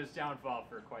preying on his downfall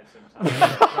for quite some time.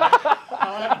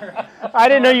 However, I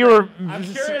didn't know you were. I'm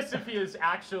curious if he is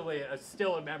actually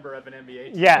still a member of an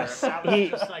NBA team. Yes,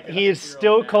 he is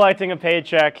still man. collecting a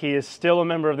paycheck. He is still a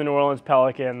member of the New Orleans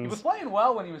Pelicans. he was playing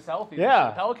well when he was healthy. Yeah.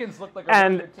 The Pelicans looked like a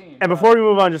really good team. And before we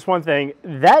move on, just one thing.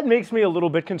 That makes me a little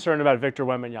bit concerned about Victor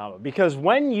Wembanyama, because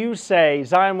when you say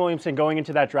Zion Williamson going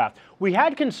into that draft, we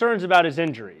had concerns about his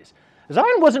injuries.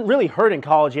 Zion wasn't really hurt in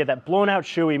college. He had that blown out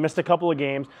shoe. He missed a couple of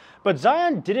games. But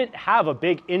Zion didn't have a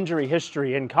big injury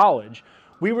history in college.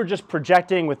 We were just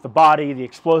projecting with the body, the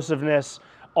explosiveness,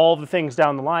 all the things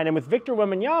down the line. And with Victor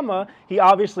Wembanyama, he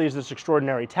obviously is this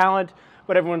extraordinary talent.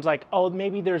 But everyone's like, oh,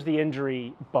 maybe there's the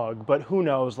injury bug. But who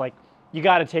knows? Like, you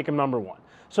got to take him number one.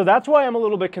 So that's why I'm a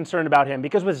little bit concerned about him.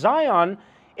 Because with Zion,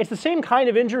 it's the same kind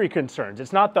of injury concerns.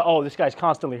 It's not the, oh, this guy's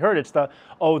constantly hurt. It's the,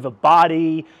 oh, the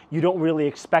body. You don't really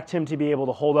expect him to be able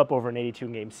to hold up over an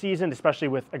 82-game season, especially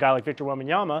with a guy like Victor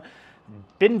Wembanyama.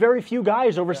 Been very few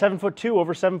guys over 7'2",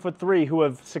 over 7'3", who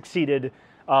have succeeded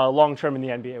long-term in the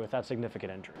NBA with that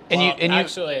significant injury.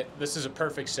 Actually, this is a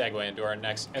perfect segue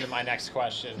into my next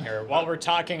question here. While we're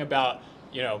talking about,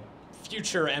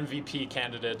 future MVP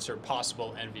candidates or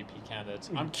possible MVP candidates,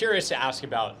 I'm curious to ask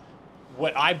about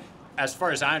what I as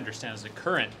far as I understand, is the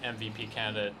current MVP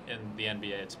candidate in the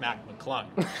NBA. It's Mac McClung.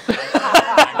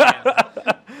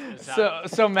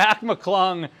 So Mac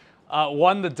McClung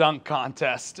won the dunk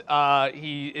contest.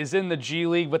 He is in the G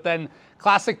League, but then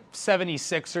classic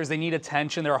 76ers, they need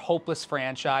attention. They're a hopeless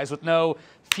franchise with no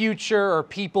future or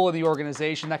people in the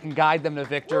organization that can guide them to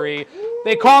victory.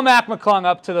 They call Mac McClung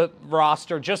up to the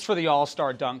roster just for the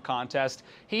All-Star dunk contest.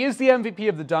 He is the MVP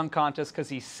of the dunk contest because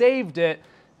he saved it,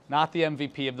 not the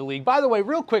MVP of the league. By the way,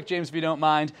 real quick, James, if you don't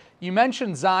mind, you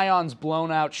mentioned Zion's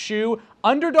blown out shoe.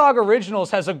 Underdog Originals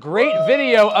has a great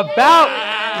video about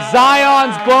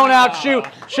Zion's blown out shoe.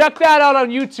 Check that out on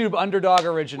YouTube, Underdog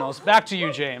Originals. Back to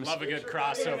you, James. Love a good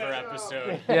crossover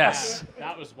episode. Yes.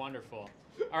 That was wonderful.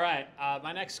 All right,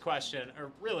 my next question,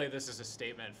 or really this is a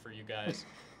statement for you guys.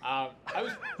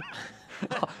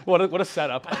 What a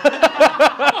setup.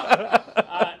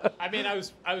 I mean, I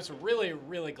was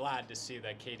really glad to see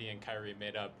that Katie and Kyrie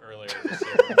made up earlier this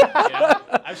year.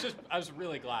 I was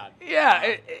really glad.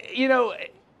 Yeah,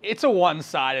 it's a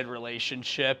one-sided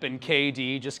relationship, and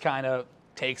KD just kind of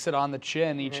takes it on the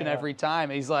chin each and every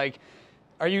time. He's like,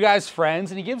 "Are you guys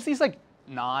friends?" And he gives these like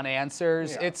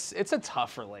non-answers. Yeah. It's a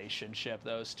tough relationship,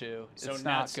 those two. So it's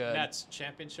not good. Nets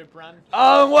championship run?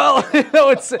 Well,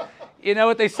 it's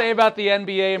what they say about the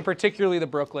NBA and particularly the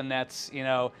Brooklyn Nets.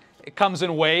 It comes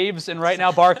in waves, and right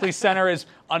now Barclays Center is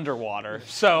underwater.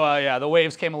 So yeah, the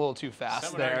waves came a little too fast.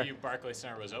 Some would argue Barclays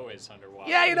Center was always underwater.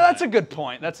 Yeah, that's a good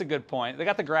point. That's a good point. They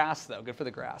got the grass though. Good for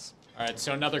the grass. All right.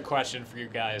 So another question for you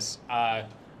guys.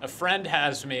 A friend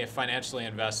has me financially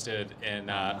invested in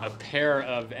a pair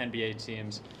of NBA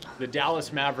teams, the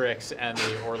Dallas Mavericks and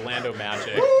the Orlando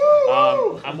Magic.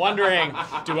 I'm wondering,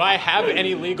 do I have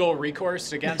any legal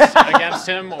recourse against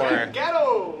him, or?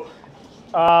 Ghetto.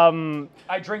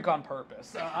 I drink on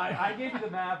purpose. I gave you the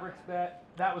Mavericks bet.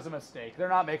 That was a mistake. They're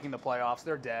not making the playoffs.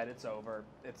 They're dead. It's over.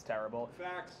 It's terrible.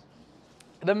 Facts.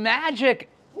 The Magic,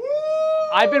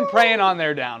 I've been preying on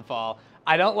their downfall.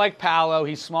 I don't like Paolo.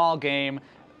 He's small game.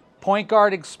 Point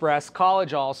guard express,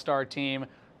 college all-star team.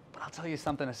 But I'll tell you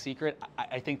something, a secret.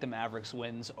 I think the Mavericks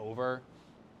wins over.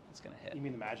 It's going to hit. You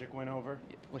mean the Magic win over?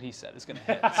 What he said is going to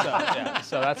hit.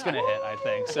 So that's going to hit, I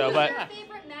think. So, but Who's your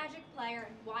favorite Magic player,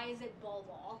 and why is it Bol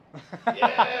Bol?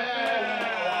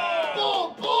 Yeah!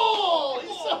 Bol!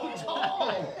 He's so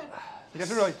tall! He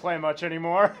doesn't really play much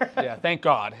anymore. Yeah, thank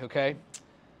God, okay?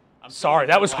 Sorry,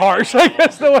 that was harsh. I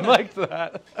guess no one liked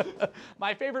that.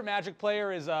 My favorite Magic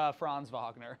player is Franz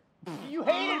Wagner. You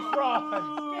hated Franz!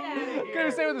 Get out of here. I'm going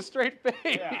to say with a straight face.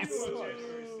 Yeah.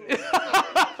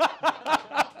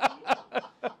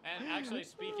 And actually,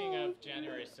 speaking of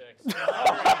January 6th.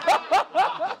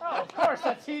 Of course,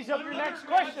 that tees up your next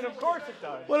question. Of course it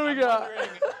does. What do we got?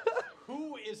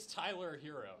 Who is Tyler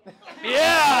Hero?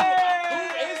 Yeah! Who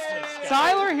is this guy?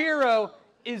 Tyler Hero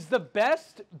is the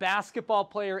best basketball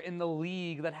player in the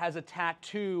league that has a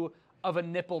tattoo of a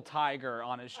nipple tiger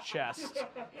on his chest.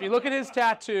 If you look at his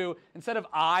tattoo, instead of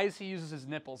eyes, he uses his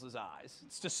nipples as eyes.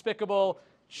 It's despicable,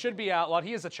 should be outlawed.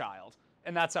 He is a child,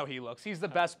 and that's how he looks. He's the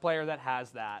best player that has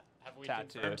that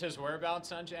tattoo. Confirmed his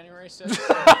whereabouts on January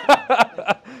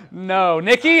 6th? No.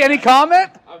 Nikki, any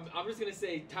comment? I'm just going to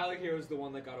say Tyler Hero's the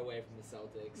one that got away from the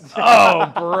Celtics. Oh,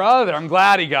 brother, I'm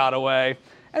glad he got away.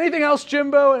 Anything else,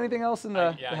 Jimbo? Anything else in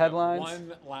the headlines?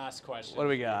 One last question. What do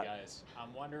we got? For you guys.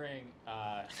 I'm wondering.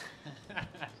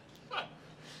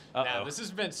 Now, this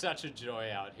has been such a joy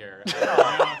out here.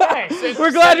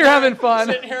 We're glad you're having fun.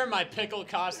 Sitting here in my pickle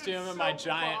costume and my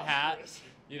giant hat. It's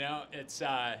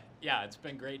it's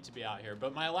been great to be out here.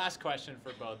 But my last question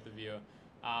for both of you,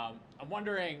 I'm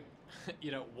wondering,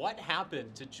 what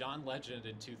happened to John Legend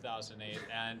in 2008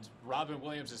 and Robin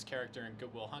Williams' character in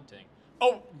Good Will Hunting?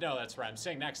 Oh, no, that's right. I'm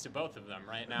sitting next to both of them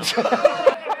right now.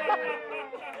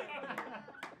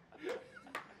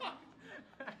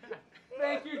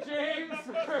 Thank you, James.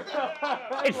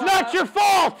 It's not your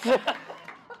fault.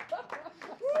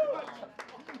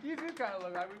 You do kind of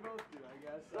look like we both do, I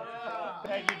guess.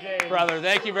 Thank you, James. Brother,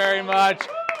 thank you very much.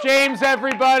 James,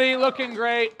 everybody, looking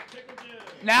great.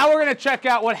 Now we're going to check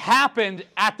out what happened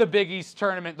at the Big East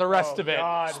tournament, the rest of it.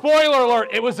 God. Spoiler alert,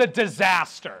 it was a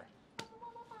disaster.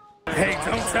 Hey,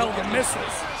 don't tell the missus.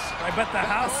 I bet the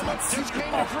house wants to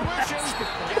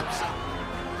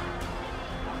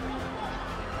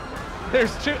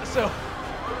There's two, so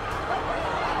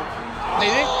they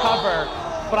didn't cover,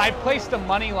 but I placed a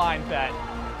money line bet,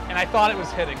 and I thought it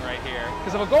was hitting right here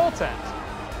because of a goaltend.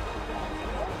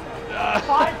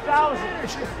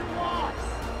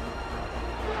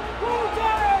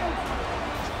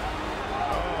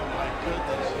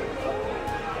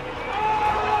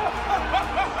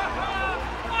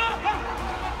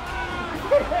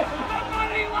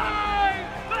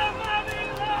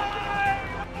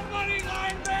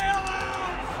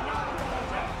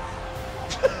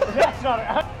 That's not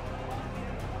a...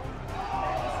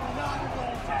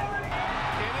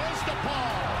 It is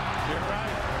DePaul. You're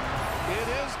right. It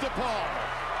is DePaul.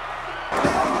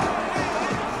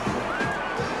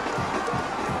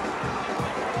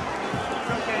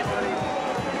 Okay, buddy.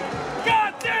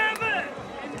 God damn it!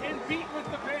 And beat with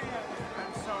the band.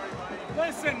 I'm sorry, buddy.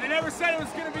 Listen, they never said it was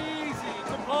going to be easy.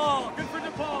 DePaul. Good for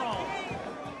DePaul.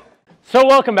 So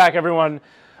welcome back, everyone.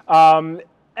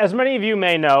 As many of you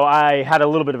may know, I had a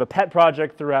little bit of a pet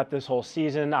project throughout this whole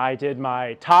season. I did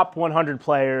my top 100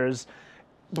 players.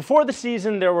 Before the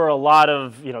season, there were a lot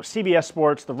of, CBS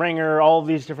Sports, The Ringer, all of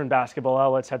these different basketball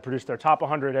outlets had produced their top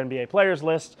 100 NBA players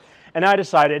list. And I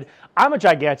decided, I'm a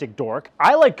gigantic dork.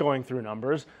 I like going through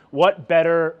numbers. What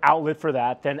better outlet for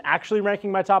that than actually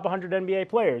ranking my top 100 NBA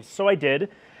players? So I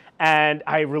did. And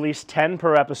I released 10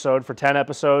 per episode for 10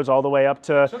 episodes all the way up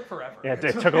to... It took forever. Yeah,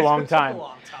 it took a long time. It took a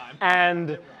long time.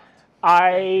 And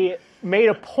I made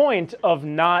a point of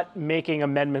not making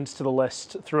amendments to the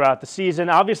list throughout the season.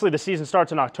 Obviously, the season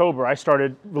starts in October. I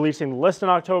started releasing the list in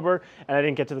October, and I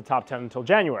didn't get to the top 10 until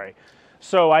January.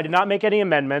 So I did not make any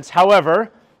amendments.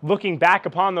 However, looking back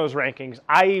upon those rankings,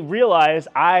 I realize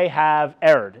I have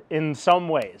erred in some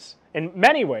ways. In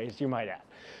many ways, you might add.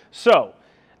 So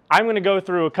I'm going to go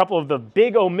through a couple of the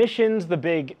big omissions, the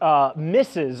big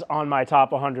misses on my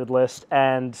top 100 list,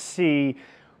 and see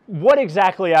what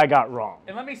exactly I got wrong.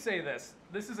 And let me say this.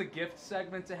 This is a gift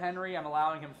segment to Henry. I'm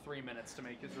allowing him 3 minutes to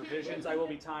make his revisions. I will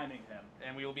be timing him.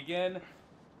 And we will begin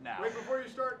now. Wait, before you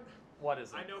start. What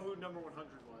is it? I know who number 100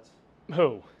 was.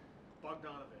 Who?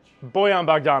 Bogdanovich. Bojan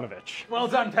Bogdanovich. Well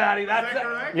done, Patty. Is that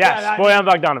correct? Yes, Bojan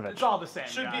Bogdanovich. It's all the same.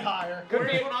 Should guy. be higher. Could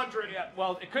Where's be 100. Yeah,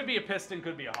 well, it could be a Piston,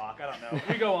 could be a Hawk. I don't know.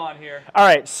 We go on here. All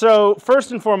right, so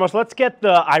first and foremost, let's get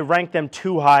the I ranked them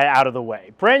too high out of the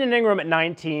way. Brandon Ingram at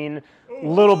 19,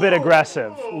 little bit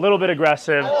aggressive. Little bit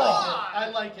aggressive. I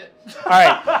like it. All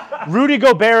right, Rudy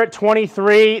Gobert at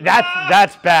 23.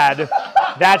 That's bad.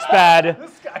 That's bad.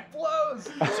 This guy blows.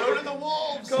 So do the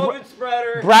Wolves. COVID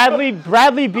spreader.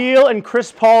 Bradley Beal and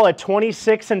Chris Paul at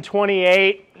 26 and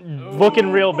 28,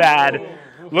 looking real bad.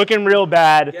 Looking real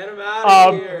bad. Get him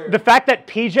out of here. The fact that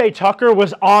PJ Tucker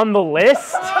was on the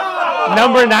list,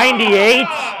 number 98.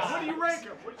 What do you rank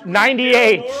him?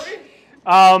 98.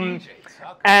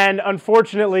 And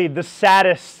unfortunately, the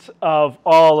saddest of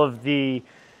all of the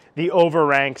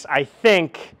overranks, I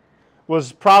think,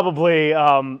 was probably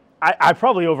I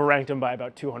probably overranked him by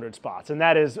about 200 spots, and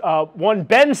that is one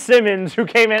Ben Simmons, who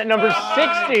came in at number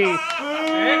 60.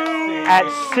 At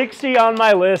 60 on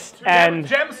my list, and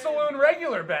Gem Saloon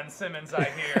regular Ben Simmons, I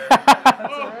hear.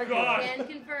 Oh, God. Can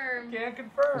confirm. Can't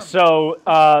confirm. so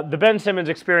the Ben Simmons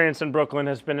experience in Brooklyn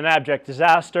has been an abject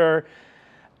disaster.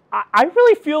 I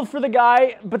really feel for the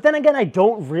guy, but then again, I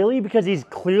don't really, because he's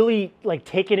clearly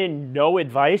taken in no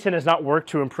advice and has not worked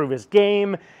to improve his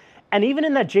game. And even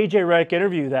in that J.J. Redick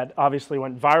interview that obviously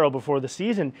went viral before the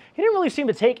season, he didn't really seem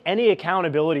to take any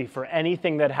accountability for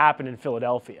anything that happened in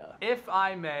Philadelphia. If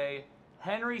I may,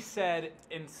 Henry said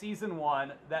in season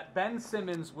 1 that Ben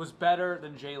Simmons was better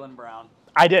than Jaylen Brown.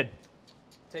 I did.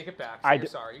 Take it back. Say you're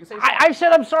sorry. You can say sorry. I've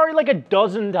said I'm sorry like a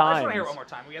dozen times. I just want to hear it one more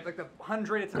time. We had the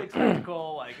 100. It's a big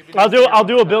spectacle. I'll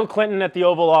do a Bill Clinton at the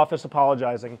Oval Office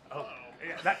apologizing. Oh,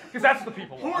 yeah, because that's what the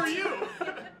people want. Who are you?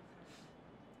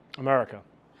 America.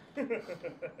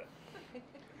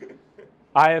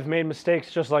 I have made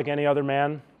mistakes just like any other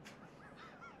man,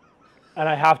 and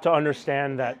I have to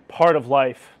understand that part of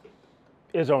life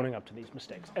is owning up to these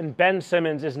mistakes. And Ben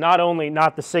Simmons is not only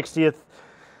not the 60th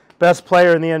best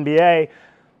player in the NBA,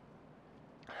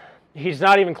 he's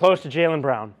not even close to Jaylen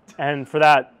Brown, and for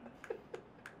that,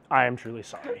 I am truly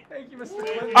sorry. Thank you, Mr.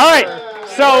 Clinton. All right,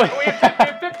 so we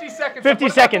have 50 seconds. 50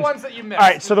 what seconds. About the ones that you missed? All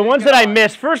right, so the ones that I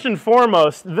missed, first and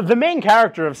foremost, the main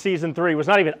character of season 3 was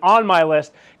not even on my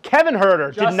list. Kevin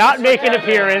Huerter did not make an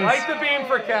appearance. Light the beam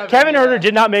for Kevin. Kevin Huerter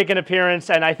did not make an appearance,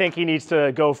 and I think he needs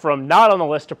to go from not on the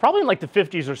list to probably in the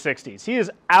 50s or 60s. He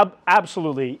is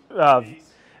absolutely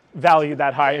valued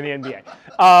that high in the NBA.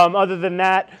 Other than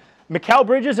that, Mikal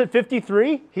Bridges at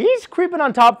 53, he's creeping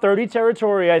on top 30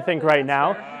 territory, I think, right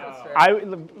now.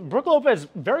 Brook Lopez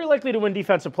very likely to win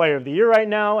Defensive Player of the Year right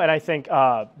now, and I think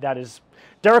that is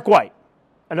Derek White,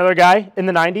 another guy in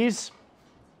the 90s.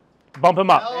 Bump him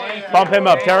up. Yeah. Bump him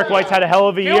up. Derek White's had a hell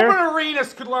of a year. Gilbert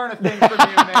Arenas could learn a thing from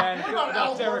you, man.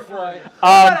 About Derek White.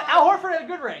 Al Horford had a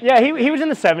good rank. Yeah, he was in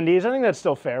the 70s. I think that's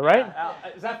still fair, right?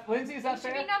 Is that Lindsay? Is that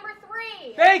Should fair? be number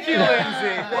 3. Thank you,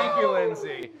 Lindsay. Thank you,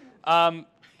 Lindsay. And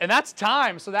that's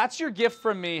time. So that's your gift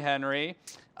from me, Henry.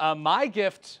 My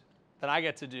gift that I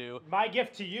get to do. My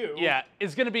gift to you. Yeah,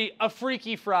 is going to be a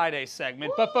Freaky Friday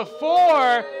segment. But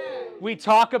before we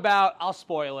talk about, I'll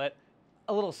spoil it,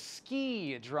 a little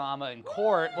ski drama in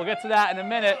court. We'll get to that in a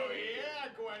minute. Oh, yeah,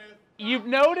 Gwyneth. You've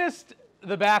noticed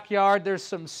the backyard, there's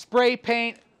some spray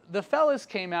paint. The fellas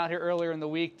came out here earlier in the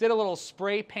week, did a little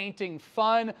spray painting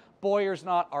fun. Boyers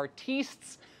Not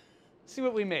Artistes. See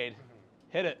what we made.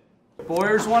 Hit it.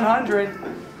 Boyers 100.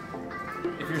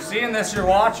 If you're seeing this, you're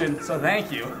watching, so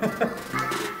thank you.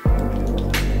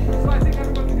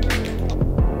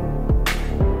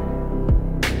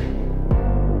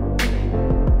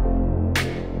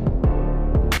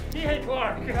 T.A.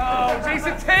 Clark. Oh,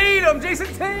 Jason Tatum! Jason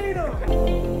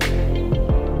Tatum!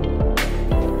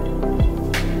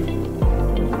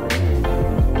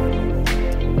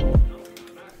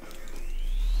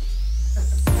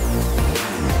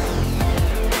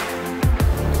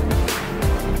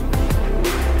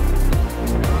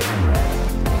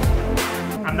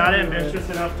 I'm not ambitious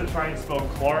enough to try and spell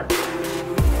Clark.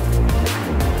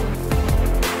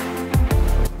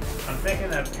 I'm thinking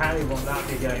that Paddy will not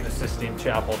be getting the Sistine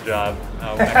Chapel job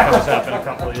when it comes up in a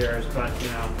couple of years, but you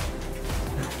know.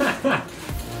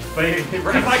 But he Did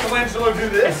Michelangelo do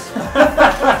this?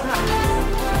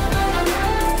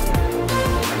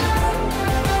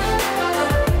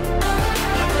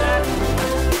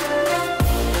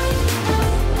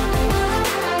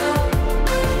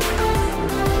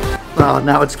 Oh,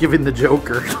 now it's giving the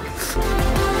Joker.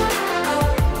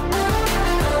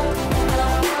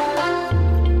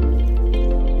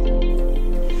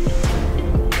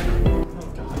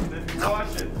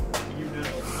 Watch it. You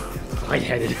know.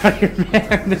 lightheaded out here,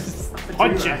 man. This is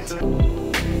pungent.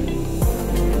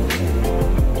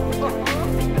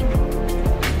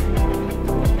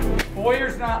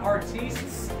 Boyers Not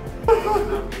Artistes.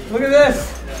 Look at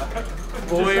this.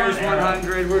 Boyers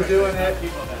 100. We're doing it.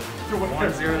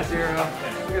 100.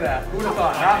 Look at that. Who would have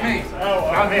thought? Not me.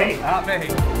 Oh, not me. Not me.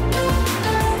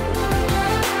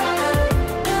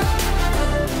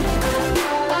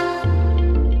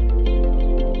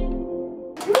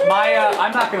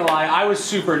 I'm not gonna lie, I was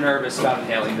super nervous about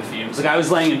inhaling the fumes. Like I was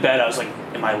laying in bed, I was like,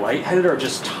 am I lightheaded or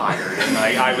just tired? And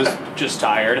I was just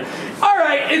tired. All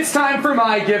right, it's time for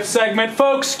my gift segment.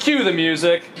 Folks, cue the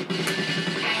music.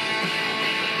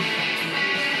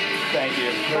 Thank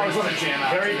you. I was on a jam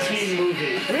out. Very teen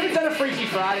movie. We haven't done a Freaky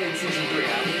Friday in season 3,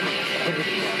 have we?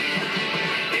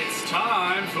 It's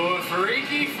time for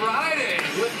Freaky Friday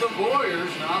with the Boyers.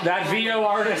 That VO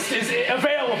artist is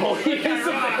available. He is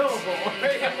available.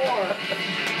 Pay him more.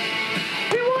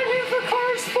 We want him for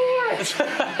Cars 4.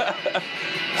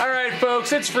 All right,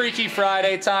 folks, it's Freaky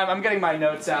Friday time. I'm getting my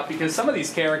notes out because some of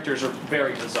these characters are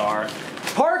very bizarre.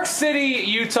 Park City,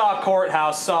 Utah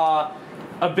courthouse saw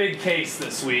a big case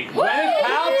this week. Gwyneth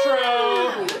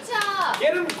Paltrow. Utah.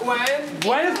 Get him, Gwen.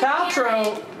 Gwyneth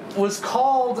Paltrow was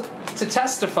called to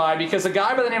testify because a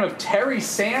guy by the name of Terry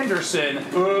Sanderson.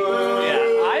 Boo.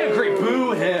 Yeah, I agree.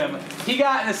 Boo him. He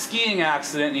got in a skiing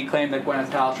accident and he claimed that Gwyneth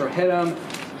Paltrow hit him.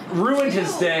 Ruined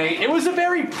his day. It was a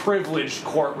very privileged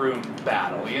courtroom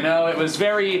battle, you know? It was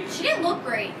very... She didn't look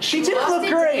great. She didn't look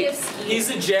great. He's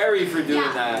a Jerry for doing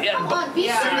that. Come on, be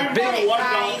Big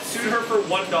 $1. Sued her for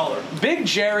 $1. Big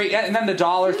Jerry, and then the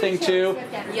dollar thing too.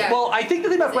 Yeah. Well, I think the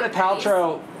thing about Gwyneth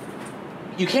Paltrow,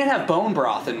 you can't have bone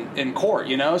broth in court,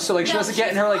 you know? So like she wasn't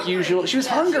getting her like usual. She was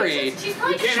hungry. She's You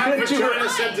can't have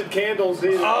vagina-scented candles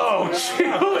either. Oh, shoot.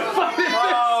 Oh,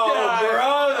 brother.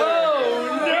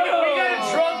 Oh, no. We got a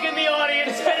drunk in the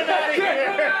audience. Get him out of here.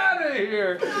 Get him out of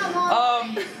here.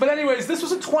 But anyways, this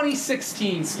was a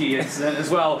 2016 ski incident as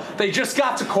well. They just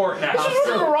got to court now. This is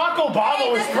when Barack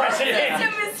Obama was president.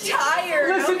 System is tired.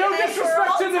 Listen, no okay?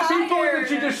 disrespect to We're the all people in the tired.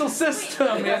 judicial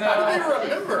system, you know?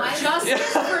 Remember.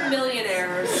 Justice for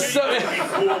millionaires.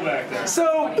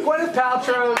 So Gwyneth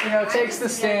Paltrow, you know, takes the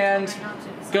stand,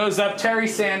 goes up. Terry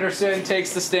Sanderson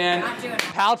takes the stand.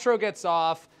 Paltrow gets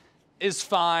off, is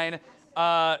fine.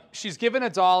 She's given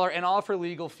 $1, and all of her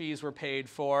legal fees were paid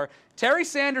for. Terry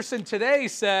Sanderson today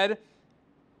said,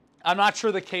 "I'm not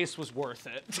sure the case was worth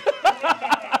it."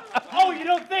 Oh, you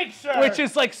don't think so? Which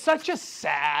is like such a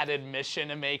sad admission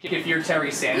to make. If you're Terry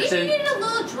We Sanderson, needed a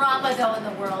little drama though in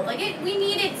the world. Like we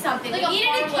needed something. Like we a needed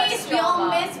a harmless case.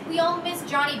 drama. We all miss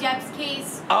Johnny Depp's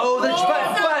case. oh, We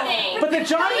needed something. But the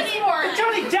Johnny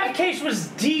Something. Depp case was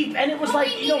deep, and it was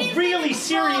like, you know, really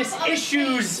serious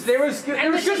issues. there was good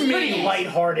This is pretty memes.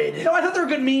 lighthearted. No, I thought there were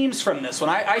good memes from this one.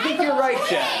 I think you're right,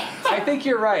 Jen. I think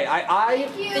you're right.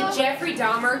 Thank you. The Jeffrey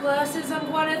Dahmer glasses on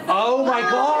Gwyneth. Oh my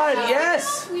God,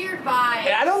 yes. Weird vibe.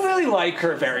 I don't really like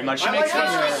her very much. She I makes like me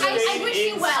her. nervous. I wish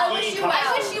you well. I wish you well.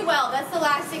 I wish you well. That's the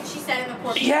last thing she said in the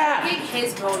court. Yeah. Big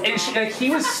his bone. And she, like, he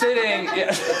was sitting.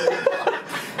 Yeah.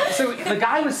 So So the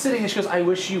guy was sitting and she goes, I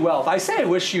wish you well. If I say I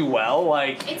wish you well,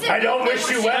 like, I don't wish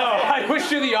you well. I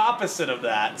wish you the opposite of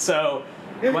that. So,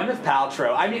 Gwyneth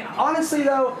Paltrow. I mean, honestly,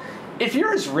 though, if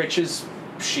you're as rich as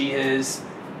she is,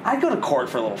 I'd go to court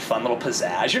for a little fun, little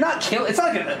pizzazz. You're not killing. It's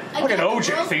not like an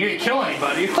OJ thing. You didn't kill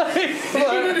anybody.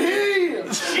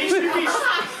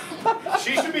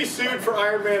 She should be sued for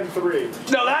Iron Man 3.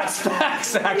 No, that's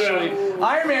facts, actually. Yeah.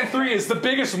 Iron Man 3 is the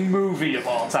biggest movie of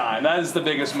all time. That is the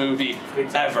biggest movie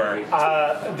ever.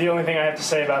 The only thing I have to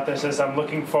say about this is I'm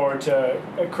looking forward to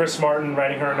Chris Martin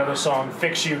writing her another song,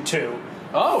 Fix You Too.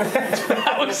 Oh,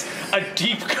 that was a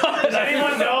deep cut. Does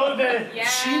anyone know that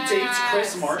she dates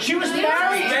Chris Martin? She was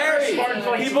married.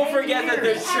 Married. People forget that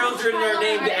their children are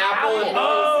named Apple and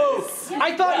Oh,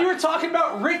 I thought you were talking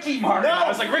about Ricky Martin. No, I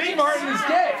was like, Ricky Martin is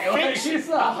gay. Like, she's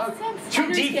not.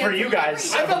 Too deep for you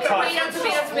guys. I thought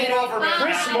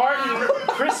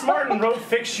Chris Martin wrote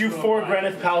 "Fix You" for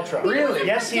Gwyneth Paltrow. Really?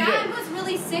 Yes, he Her did. dad was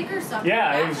really sick or something.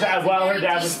 Yeah, it was, while her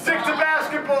dad was Stick to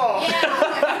basketball.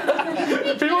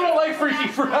 People don't like Freaky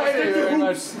Friday very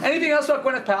much. Anything else about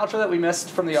Gwyneth Paltrow that we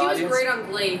missed from the audience? She was great on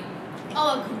Glee.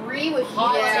 Oh, agree with you.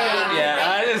 Yeah,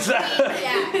 that is. Your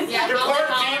part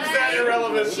deems that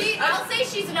irrelevant. I'll say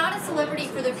she's not a celebrity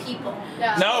for the people.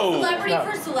 No. Celebrity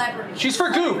for celebrity. She's for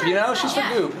Goop, you know? She's for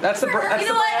Goop. That's the. That's You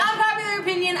know what? Unpopular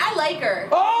opinion. I like her.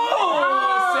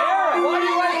 Oh, Sarah, why do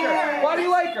you like her? Why do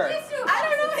you like her? I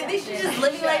don't know. I think she's just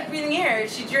living life, breathing air.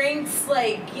 She drinks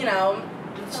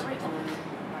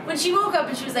when she woke up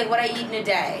and she was like, what I eat in a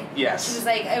day. Yes. She was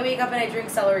like, I wake up and I drink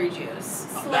celery juice.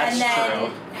 That's and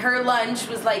then her lunch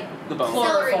was like The bone.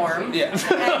 chloroform. Yeah.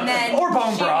 And then Or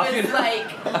bone broth, she you was know.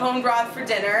 like bone broth for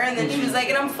dinner. And then she was like,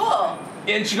 and I'm full.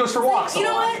 And she goes for walks. You a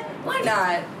know lot. what? Why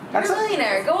not? That's You're a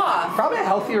millionaire. Go off. Probably a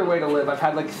healthier way to live. I've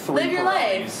had like 3 Live your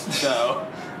life. So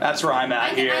that's where I'm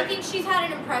at I here. think she's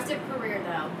had an impressive career,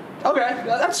 though. Okay,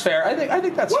 that's fair. I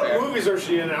think that's What fair. movies are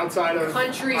she in outside of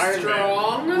Country Iron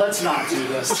Strong. Man? Let's not do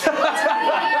this. All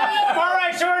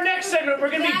right, so our next segment, we're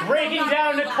going to be breaking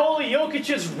down Nikola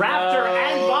Jokic's Raptor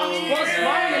and Box Plus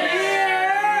Minus.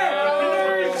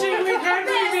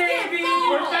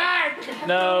 We're back.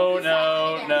 No,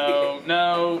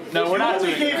 we're not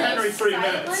doing We gave that. Henry 3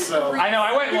 minutes, so. I know,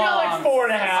 I went You long. got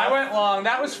like 4.5. I went long.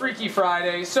 That was Freaky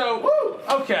Friday. So,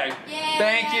 okay.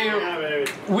 Thank you. Yeah,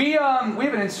 baby. We have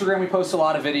an Instagram we post a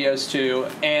lot of videos to,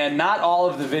 and not all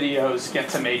of the videos get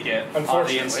to make it on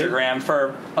the Instagram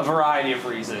for a variety of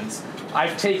reasons.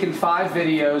 I've taken 5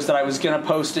 videos that I was going to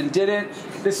post and didn't.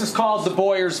 This is called The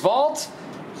Boyer's Vault.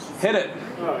 Hit it.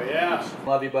 Oh, yeah.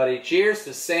 Love you, buddy. Cheers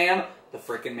to Sam, the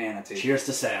frickin' manatee. Cheers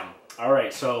to Sam. All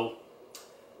right, so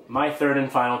my third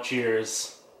and final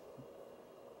cheers.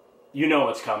 You know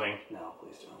what's coming. No,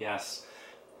 please don't. Yes.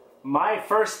 My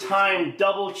first time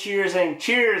double cheersing.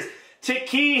 Cheers to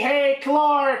Kihei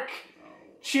Clark.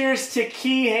 Cheers to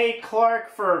Kihei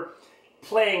Clark for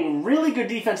playing really good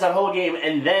defense that whole game,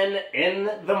 and then in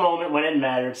the moment when it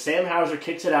mattered, Sam Hauser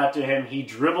kicks it out to him. He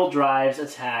dribble drives,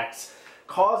 attacks,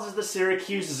 causes the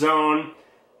Syracuse zone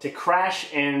to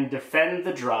crash and defend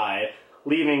the drive,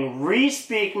 leaving Reese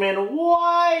Beekman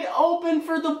wide open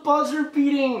for the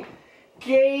buzzer-beating,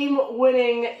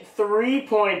 game-winning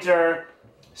three-pointer.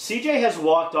 CJ has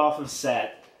walked off of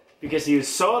set because he was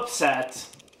so upset.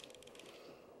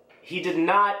 He did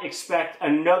not expect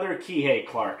another Kihei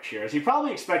Clark cheers. He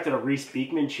probably expected a Reese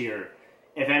Beekman cheer,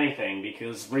 if anything,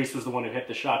 because Reese was the one who hit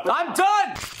the shot. But I'm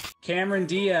done! Cameron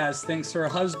Diaz thinks her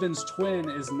husband's twin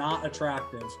is not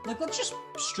attractive. Like, let's just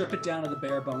strip it down to the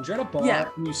bare bones. You're at a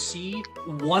bar and you see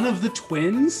one of the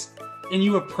twins and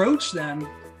you approach them.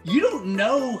 You don't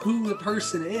know who the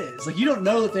person is. Like, you don't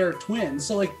know that they're twins.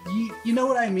 So, like, you know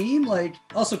what I mean? Like,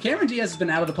 also, Cameron Diaz has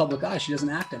been out of the public eye. She doesn't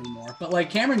act anymore. But,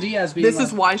 like, Cameron Diaz being This like,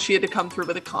 is why she had to come through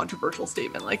with a controversial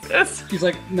statement like this. She's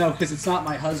like, no, because it's not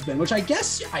my husband, which I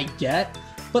guess I get.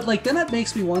 But, like, then it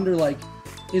makes me wonder, like,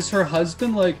 is her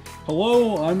husband like,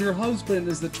 hello, I'm your husband?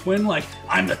 Is the twin like,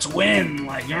 I'm the twin?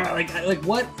 Like, you're not, like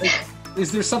what? Like,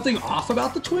 is there something off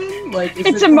about the twin? Like, is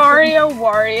It's a Mario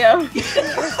Wario.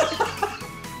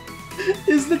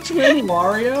 Is the twin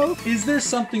Mario? Is there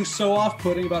something so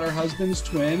off-putting about her husband's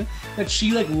twin that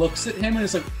she like looks at him and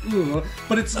is like, ooh,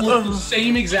 but it's the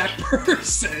same exact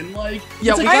person? Like,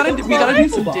 Yeah, it's we like, gotta do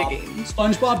some Doodle Bob. digging.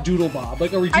 SpongeBob Doodle Bob.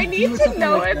 Like, are we? I need to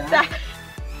know if that.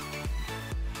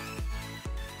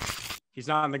 he's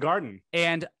not in the garden.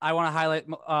 And I want to highlight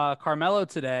Carmelo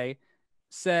today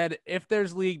said if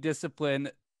there's league discipline,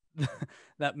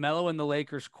 that Melo and the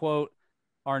Lakers, quote,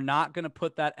 are not going to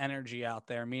put that energy out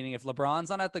there. Meaning if LeBron's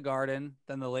not at the Garden,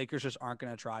 then the Lakers just aren't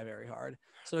going to try very hard.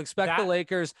 So expect the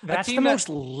Lakers. That's the most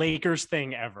Lakers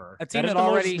thing ever. A team that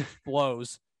already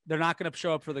blows. They're not going to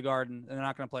show up for the Garden, and they're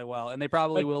not going to play well, and they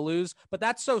probably will lose. But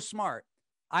that's so smart.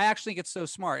 I actually think it's so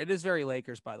smart. It is very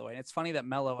Lakers, by the way. And it's funny that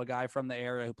Melo, a guy from the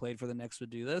area who played for the Knicks, would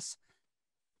do this.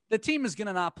 The team is going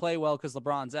to not play well because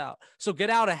LeBron's out. So get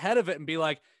out ahead of it and be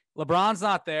like, LeBron's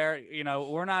not there. You know,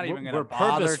 we're not even going to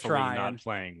bother trying. Not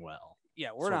playing well. Yeah,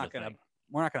 we're not going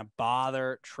to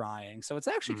bother trying. So it's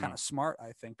actually kind of smart,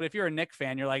 I think. But if you're a Knick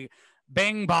fan, you're like,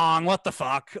 bing bong, what the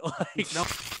fuck? Like, no.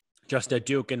 Just at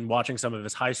Duke and watching some of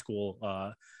his high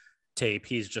school tape,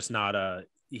 he's not a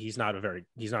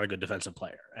good defensive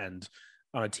player. And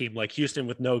on a team like Houston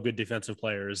with no good defensive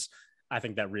players, I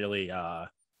think that really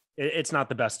it's not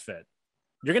the best fit.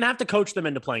 You're going to have to coach them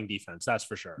into playing defense. That's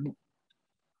for sure.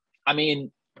 I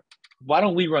mean, why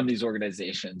don't we run these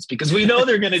organizations? Because we know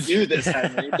they're going to do this,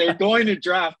 Henry. They're going to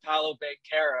draft Paolo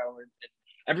Banchero, and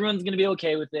everyone's going to be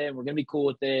okay with it. We're going to be cool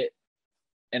with it.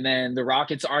 And then the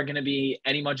Rockets aren't going to be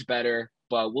any much better,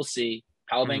 but we'll see.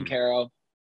 Paolo Banchero,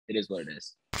 it is what it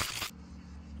is.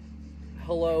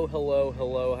 Hello, hello,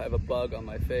 hello. I have a bug on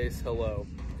my face. Hello.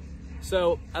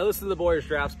 So I listened to the Boyers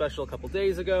draft special a couple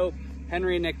days ago.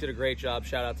 Henry and Nick did a great job.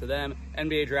 Shout out to them.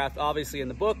 NBA draft obviously in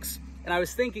the books. And I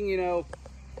was thinking, you know,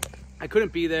 I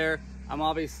couldn't be there. I'm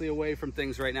obviously away from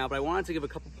things right now, but I wanted to give a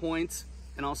couple points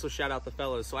and also shout out the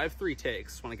fellas. So I have 3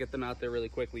 takes. Want to get them out there really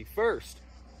quickly. First,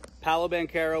 Paolo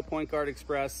Banchero, Point Guard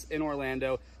Express in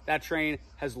Orlando. That train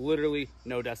has literally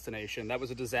no destination. That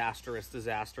was a disastrous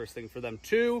thing for them.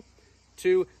 Two,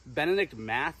 Benedict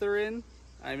Mathurin.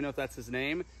 I don't even know if that's his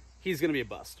name. He's going to be a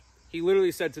bust. He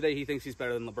literally said today he thinks he's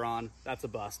better than LeBron. That's a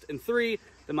bust. And 3,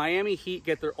 the Miami Heat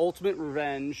get their ultimate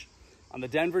revenge on the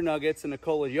Denver Nuggets and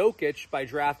Nikola Jokic by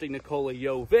drafting Nikola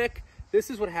Jovic. This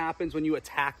is what happens when you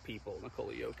attack people,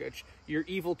 Nikola Jokic. Your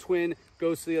evil twin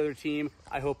goes to the other team.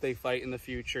 I hope they fight in the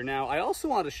future. Now, I also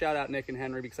want to shout out Nick and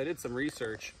Henry because I did some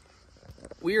research.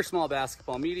 We are small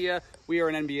basketball media. We are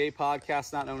an NBA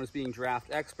podcast, not known as being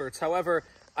draft experts. However,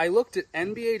 I looked at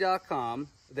NBA.com,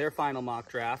 their final mock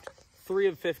draft, 3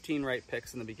 of 15 right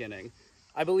picks in the beginning.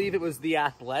 I believe it was The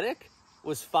Athletic,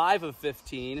 was 5 of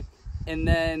 15. And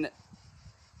then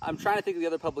I'm trying to think of the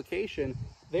other publication.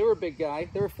 They were a big guy.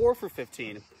 They were 4 for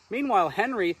 15. Meanwhile,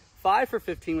 Henry, 5 for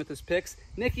 15 with his picks.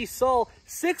 Nicky Sull,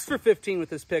 6 for 15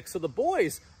 with his picks. So the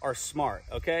boys are smart,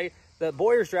 okay? The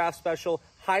Boyers draft special,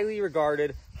 highly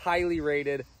regarded, highly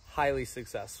rated, highly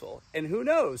successful. And who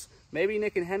knows? Maybe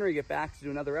Nick and Henry get back to do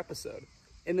another episode.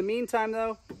 In the meantime,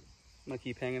 though, I'm going to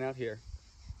keep hanging out here.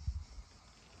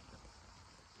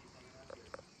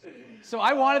 So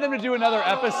I wanted them to do another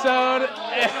episode.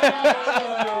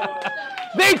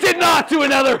 They did not do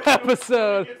another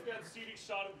episode.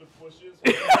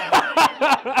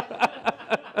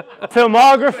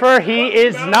 Filmographer, he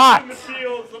is not.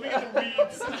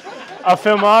 A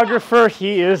filmographer,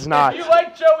 he is not. If you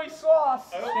like Joey Swas,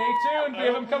 stay tuned. We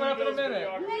have him coming up in a minute.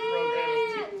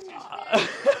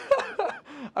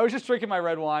 I was just drinking my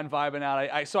red wine, vibing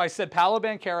out. So I said Paolo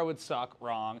Banchero would suck.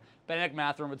 Wrong. Benedict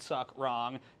Mathurin would suck.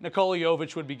 Wrong. Nikola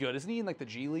Jovic would be good. Isn't he in like the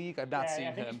G League? I've not seen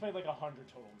him. I think he's played like 100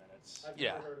 total minutes. I've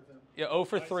never heard of him. Yeah, 0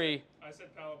 for 3. I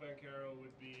said Paolo Banchero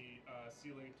would be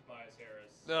ceiling Tobias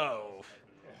Harris. Oh.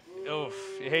 Oof.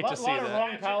 You hate to see that.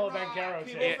 Wrong Paolo Banchero.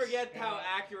 People forget how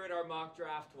accurate our mock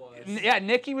draft was. Yeah,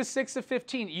 Nicky was 6 of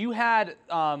 15. You had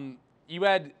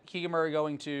Keegan Murray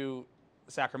going to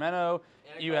Sacramento.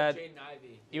 And You had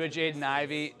Jaden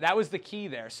Ivey. That was the key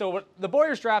there. So the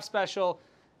Boyers draft special,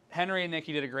 Henry and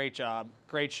Nicky did a great job.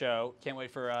 Great show. Can't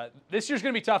wait for this year's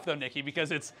gonna be tough though, Nicky,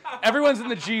 because everyone's in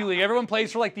the G League. Everyone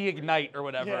plays for like the Ignite or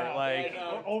whatever.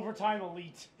 Yeah, overtime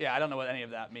elite. Yeah, I don't know what any of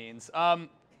that means.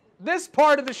 This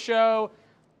part of the show,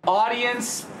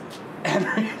 audience,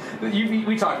 Henry,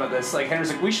 we talked about this. Like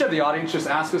Henry's like, we should have the audience just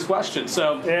ask us questions.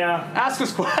 So ask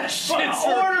us questions.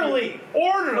 Orderly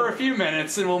for a few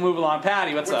minutes, and we'll move along.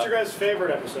 Paddy, what's up? What's your guys'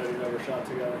 favorite episode you've ever shot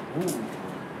together?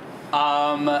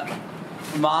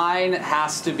 Mine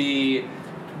has to be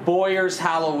Boyers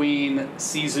Halloween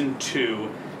Season 2.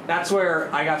 That's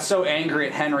where I got so angry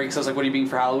at Henry because I was like, what are you being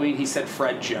for Halloween? He said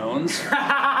Fred Jones. And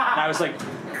I was like,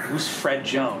 who's Fred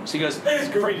Jones? He goes,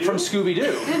 from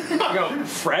Scooby-Doo. I go,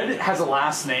 Fred has a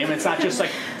last name. It's not just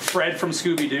like Fred from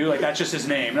Scooby-Doo. Like, that's just his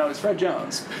name. No, it's Fred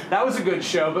Jones. That was a good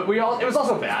show, but it was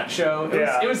also a bad show.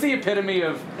 It was the epitome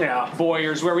of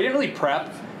Boyers, where we didn't really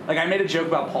prep. Like, I made a joke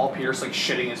about Paul Pierce, like,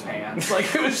 shitting his pants.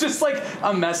 Like, it was just, like,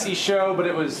 a messy show, but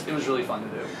it was really fun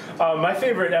to do. My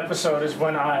favorite episode is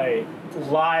when I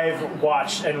live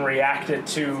watched and reacted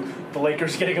to the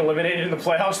Lakers getting eliminated in the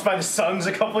playoffs by the Suns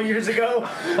a couple years ago,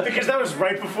 because that was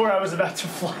right before I was about to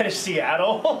fly to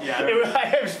Seattle. Yeah, I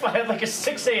had like a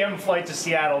 6 a.m. flight to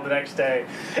Seattle the next day,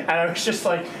 and I was just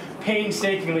like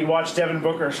painstakingly watched Devin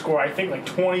Booker score, I think, like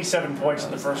 27 points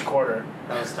in the first quarter.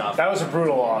 That was tough. That was a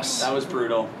brutal loss. That was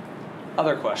brutal.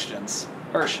 Other questions?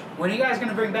 Hirsch. When are you guys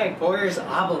gonna bring back Boyer's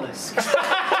obelisk?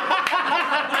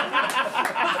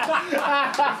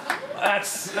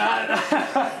 That's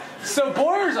so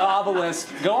Boyer's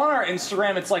obelisk. Go on our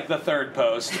Instagram. It's like the third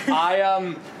post.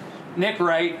 Nick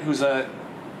Wright, who's a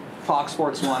Fox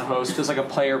Sports 1 host, does like a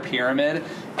player pyramid,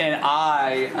 and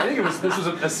I think this was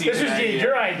a season. This was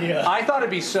your idea. I thought it'd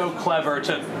be so clever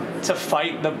to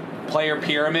fight the player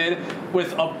pyramid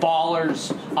with a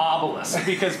baller's obelisk,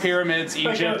 because pyramids,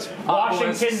 Egypt, like a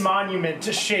Washington obelisks. monument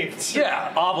shaped.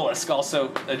 Yeah, obelisk,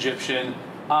 also Egyptian.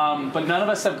 But none of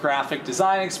us have graphic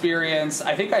design experience.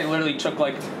 I think I literally took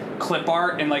like clip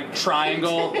art and like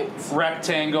triangle,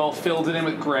 rectangle, filled it in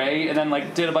with gray, and then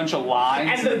like did a bunch of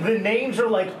lines. And the names are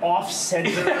like off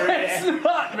center. It's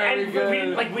not very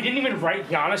good. We didn't even write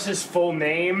Giannis's full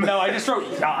name. No, I just wrote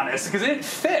Giannis because it didn't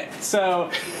fit. So,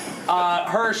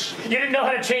 Hirsch, you didn't know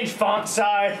how to change font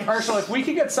size. Herschel, if we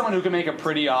could get someone who can make a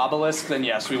pretty obelisk, then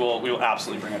yes, we will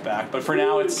absolutely bring it back. But for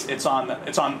now, it's on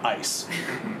ice.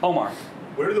 Omar.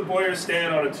 Where do the Boyers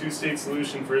stand on a two-state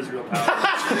solution for Israel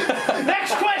Palestine?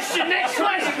 Next question.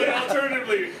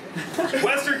 Alternatively,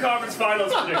 Western Conference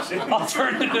Finals prediction.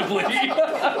 Alternatively,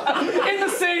 in the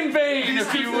same vein,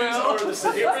 if you will,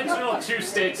 The original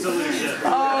two-state solution.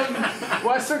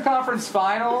 Western Conference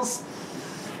Finals.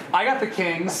 I got the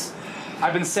Kings.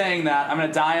 I've been saying that. I'm going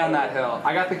to die on that hill.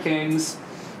 I got the Kings.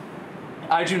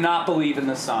 I do not believe in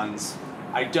the Suns.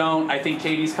 I don't. I think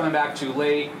KD's coming back too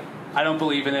late. I don't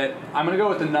believe in it. I'm going to go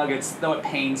with the Nuggets, though it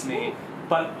pains me.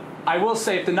 But I will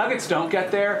say, if the Nuggets don't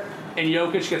get there and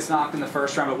Jokic gets knocked in the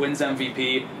first round but wins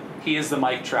MVP, he is the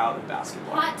Mike Trout of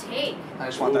basketball. Hot take. I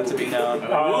just want that to be known.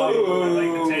 I like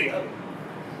the take.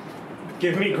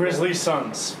 Give me Grizzlies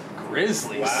Suns.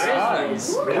 Grizzlies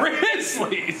Suns.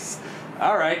 Grizzlies.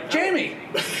 All right, Jamie.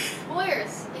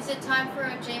 Boyers, is it time for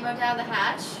a JMO down the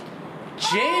hatch?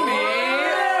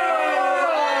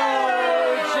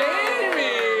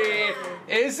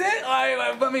 Is it?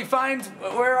 Let me find.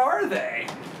 Where are they?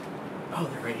 Oh,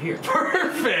 they're right here.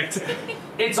 Perfect.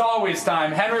 It's always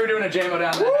time. Henry, we're doing a JMO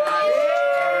down the hatch.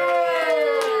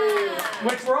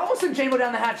 Which we're almost in JMO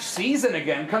down the hatch season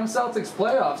again. Come Celtics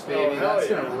playoffs, baby. That's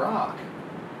gonna rock.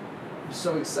 I'm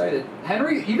so excited.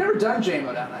 Henry, you've never done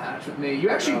JMO down the hatch with me. You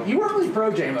weren't really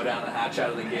pro JMO down the hatch out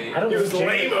of the gate. It was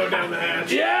lame-o down the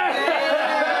hatch.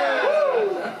 Yeah!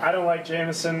 I don't like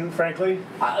Jameson, frankly.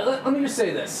 Let me just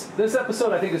say this. This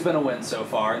episode, I think, has been a win so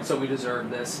far, and so we deserve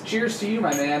this. Cheers to you,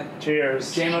 my man.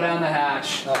 Cheers. JMO down the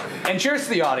hatch. And cheers to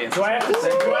the audience. Do I have to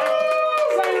say... Say the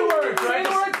words. Say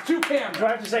the words to camera. Do I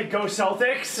have to say go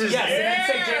Celtics? Yes, and then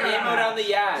say JMO down the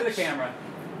hatch. to the camera.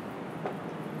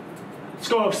 Let's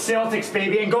go Celtics,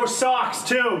 baby, and go Sox,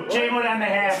 too. JMO down the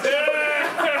hatch.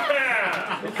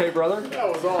 Okay, brother. That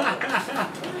was awesome.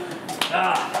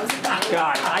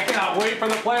 God, I cannot wait for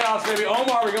the playoffs, baby.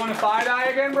 Omar, we going to Fi-Dye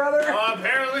again, brother?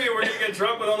 Apparently, we're going to get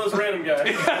drunk with all those random guys.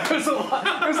 It was a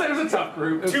lot. It was a tough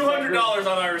group. $200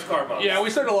 on Irish car bombs. Yeah, we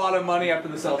spent a lot of money after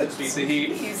the Celtics beat the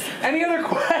Heat. Any other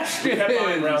questions? We kept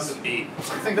buying rounds of beat.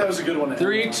 I think that was a good one.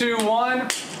 3, 2, 1.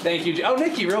 Thank you. Oh,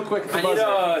 Nikki, real quick. I need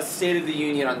a State of the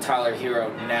Union on Tyler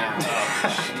Hero now.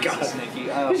 Jesus, Nikki.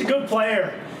 He's a good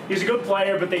player. He's a good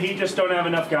player, but the Heat just don't have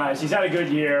enough guys. He's had a good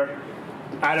year.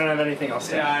 I don't have anything else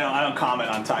to add. Yeah, I don't comment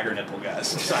on Tiger nipple guys,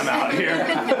 so I'm out of here.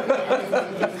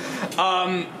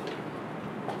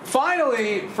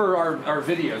 Finally, for our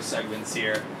video segments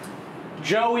here,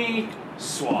 Joey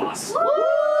Swas.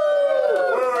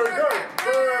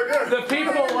 The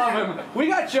people love him. We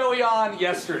got Joey on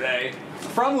yesterday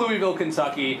from Louisville,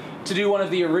 Kentucky, to do one of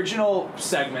the original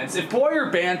segments. If Boyer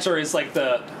Banter is like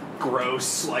the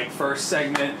gross first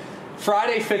segment,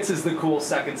 Friday Fits is the cool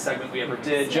second segment we ever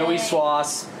did. Joey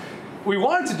Swas. We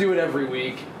wanted to do it every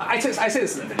week. I say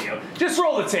this in the video. Just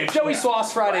roll the tape. Joey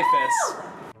Swas, Friday Fits.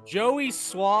 Joey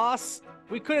Swas.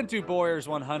 We couldn't do Boyers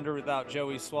 100 without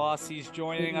Joey Swas. He's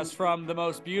joining us from the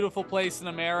most beautiful place in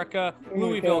America,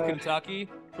 Louisville, Kentucky.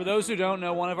 For those who don't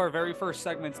know, one of our very first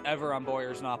segments ever on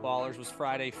Boyers Not Ballers was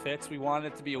Friday Fits. We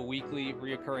wanted it to be a weekly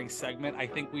reoccurring segment. I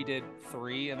think we did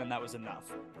 3, and then that was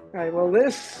enough. All right, well,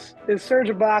 this is Serge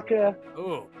Ibaka.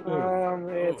 Ooh.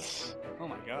 It's Oh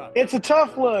my God. It's a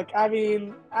tough look. I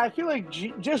mean, I feel like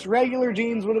just regular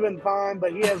jeans would have been fine,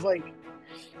 but he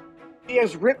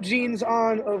has ripped jeans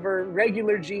on over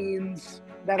regular jeans.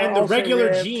 that And are the also regular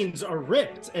ripped. jeans are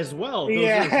ripped as well. Those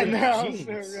Yeah, are ripped they're also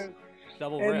jeans. ripped.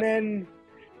 Double And rip.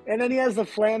 then he has the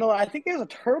flannel. I think he has a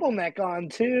turtleneck on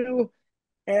too.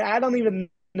 And I don't even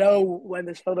know when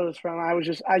this photo is from.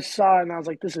 I saw it and I was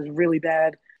like, this is really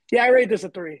bad. Yeah, I rate this a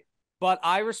 3. But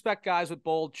I respect guys with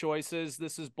bold choices.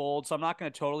 This is bold, so I'm not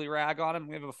going to totally rag on him. I'm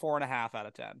going to give it a 4.5 out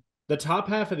of 10. The top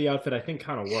half of the outfit, I think,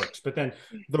 kind of works. But then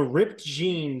the ripped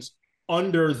jeans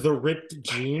under the ripped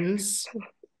jeans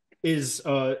is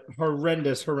a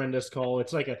horrendous call.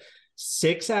 It's like a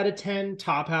 6 out of 10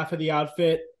 top half of the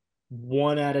outfit,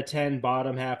 1 out of 10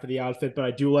 bottom half of the outfit. But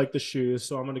I do like the shoes,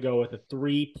 so I'm going to go with a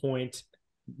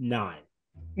 3.9.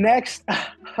 Next, I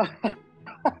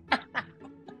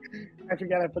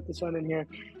forgot I put this one in here.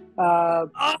 The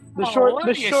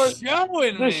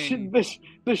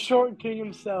short king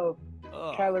himself,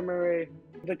 Kyler Murray.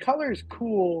 The color is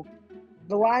cool.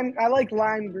 I like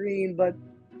lime green, but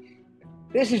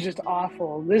this is just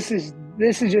awful. This is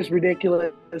just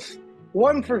ridiculous.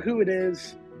 1, for who it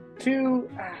is. 2,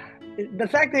 the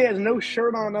fact that he has no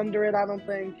shirt on under it.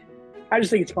 I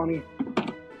just think it's funny.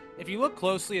 If you look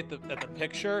closely at the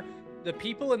picture, the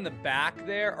people in the back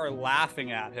there are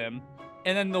laughing at him.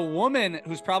 And then the woman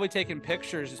who's probably taking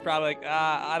pictures is probably like,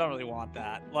 I don't really want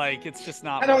that. Like, it's just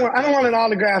not. I don't want an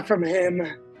autograph from him.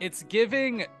 It's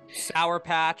giving Sour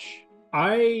Patch.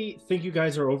 I think you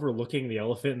guys are overlooking the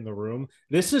elephant in the room.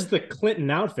 This is the Clinton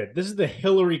outfit. This is the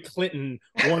Hillary Clinton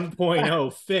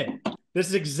 1.0 fit. This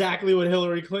is exactly what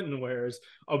Hillary Clinton wears.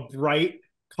 A bright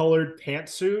colored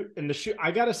pantsuit and the shoe.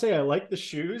 I gotta say, I like the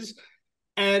shoes,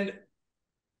 and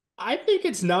I think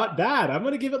it's not bad. I'm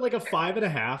gonna give it like a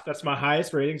 5.5. That's my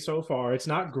highest rating so far. It's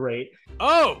not great.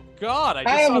 Oh God!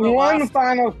 I have one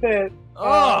final fit.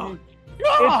 Oh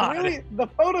God! It's really, the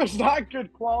photo's not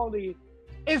good quality.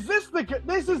 This is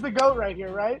the GOAT right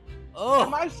here, right? Oh.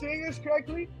 Am I seeing this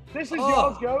correctly? This is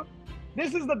y'all's GOAT.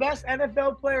 This is the best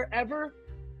NFL player ever.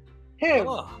 Him.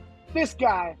 This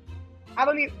guy. I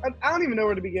don't even know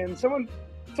where to begin. Someone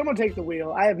take the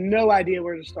wheel. I have no idea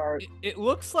where to start. It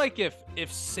looks like if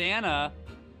Santa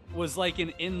was like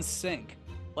an NSYNC.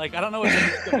 Like, I don't know what to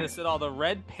think of this at all. The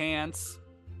red pants,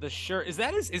 the shirt.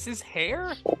 Is his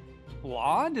hair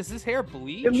blonde? Is his hair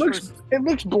bleached? It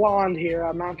looks blonde here.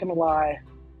 I'm not gonna lie.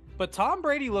 But Tom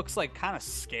Brady looks like kind of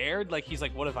scared. Like he's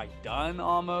like, what have I done?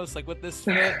 Almost like with this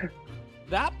fit.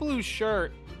 That blue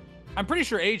shirt. I'm pretty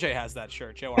sure AJ has that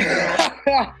shirt, Joe.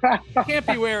 You can't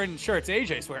be wearing shirts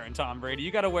AJ's wearing, Tom Brady.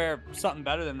 You got to wear something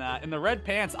better than that. And the red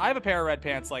pants, I have a pair of red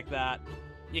pants like that.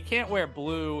 You can't wear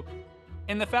blue.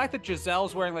 And the fact that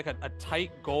Gisele's wearing like a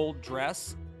tight gold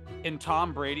dress and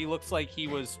Tom Brady looks like he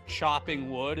was chopping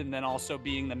wood and then also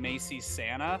being the Macy's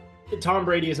Santa. Tom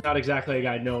Brady is not exactly a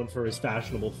guy known for his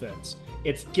fashionable fits.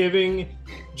 It's giving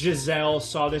Gisele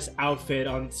saw this outfit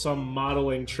on some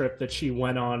modeling trip that she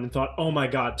went on and thought, oh my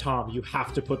God, Tom, you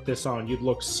have to put this on. You'd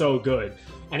look so good.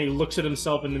 And he looks at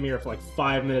himself in the mirror for like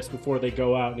 5 minutes before they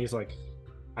go out and he's like,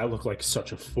 I look like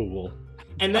such a fool.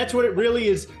 And that's what it really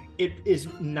is. It is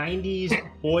 90s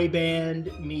boy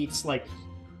band meets like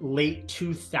late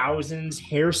 2000s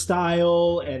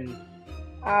hairstyle. And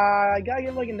I gotta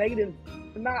give like a negative.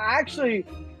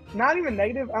 Not even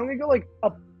negative. I'm gonna go like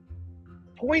a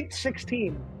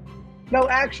 0.16. No,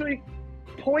 actually,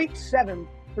 0.7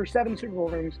 for 7 Super Bowl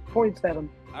rings. 0.7.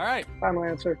 All right. Final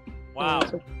answer. Wow.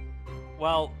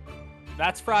 Well,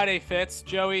 that's Friday Fits.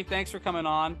 Joey, thanks for coming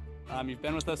on. You've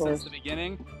been with us since the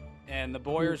beginning, and the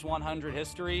Boyers 100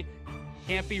 history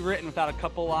can't be written without a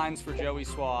couple lines for Joey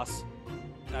Swas.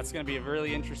 That's going to be a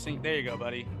really interesting. There you go,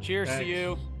 buddy. Cheers to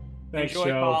you. Thanks, Enjoy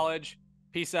Joe. college.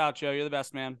 Peace out, Joe. You're the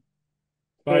best, man.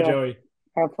 Bye, Joey.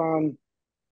 Have fun.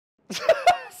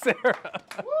 Sarah. I have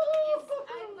a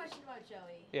question about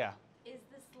Joey. Yeah. Is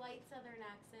the slight southern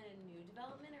accent a new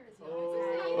development, or is he always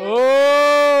the same?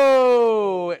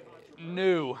 Oh,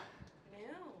 new.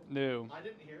 New. I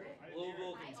didn't hear it.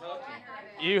 Louisville, Kentucky.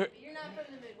 You're not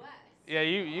from the Midwest. Yeah,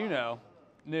 you know.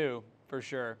 New, for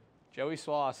sure. Joey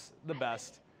Swas, the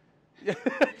best.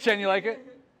 Jen, you like it?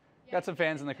 Got some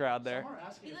fans in the crowd there.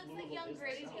 He looks like young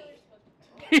Gravy.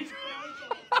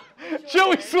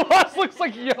 Joey Swas looks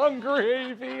like young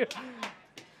Gravy.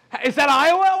 Is that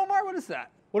Iowa, Omar? What is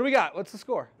that? What do we got? What's the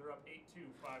score? They're up 8-2,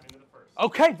 5 into the first.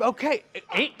 Okay. Okay.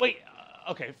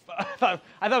 I thought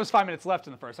it was 5 minutes left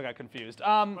in the first. I got confused.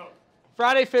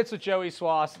 Friday Fits with Joey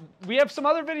Swas. We have some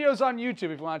other videos on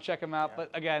YouTube if you want to check them out, but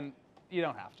again, you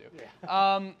don't have to. Yeah.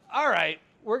 All right,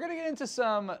 we're going to get into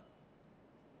some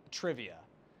trivia.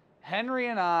 Henry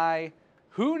and I,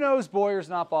 who knows Boyers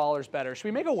Not Ballers better? Should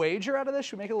we make a wager out of this?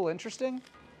 Should we make it a little interesting?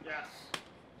 Yes.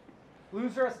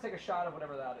 Loser has to take a shot of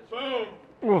whatever that is. Boom.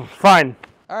 Ooh, fine.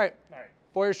 All right.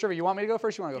 Boyers trivia. You want me to go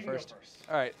first? You want to go first?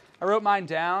 All right. I wrote mine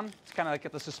down to kind of like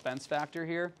get the suspense factor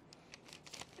here.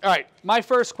 All right. My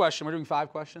first question. We're doing 5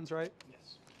 questions, right?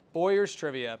 Yes. Boyers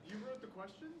trivia. You wrote the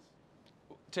questions?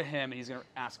 To him, and he's going to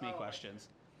ask me questions.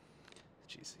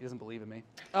 Jeez, he doesn't believe in me.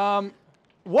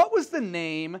 What was the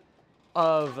name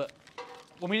of,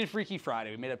 when we did Freaky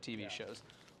Friday, we made up TV shows.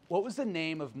 What was the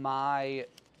name of my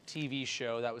TV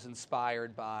show that was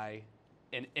inspired by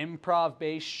an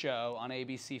improv-based show on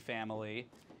ABC Family,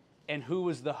 and who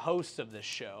was the host of this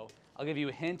show? I'll give you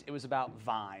a hint. It was about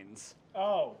vines.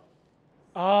 Oh.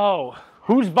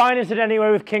 Whose vine is it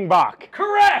anyway with King Bach?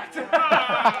 Correct!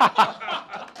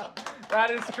 That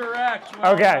is correct.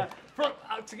 Well, Okay.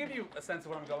 To give you a sense of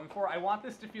what I'm going for, I want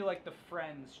this to feel like the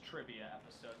Friends trivia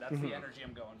episode. That's the energy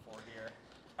I'm going for here.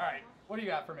 All right, what do you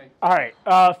got for me? All right.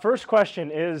 First question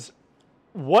is,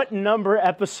 what number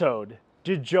episode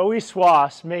did Joey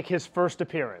Swas make his first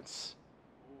appearance?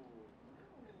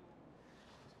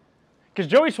 Because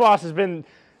Joey Swas has been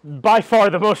by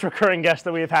far the most recurring guest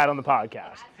that we have had on the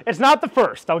podcast. It's not the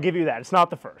first. I'll give you that. It's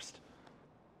not the first.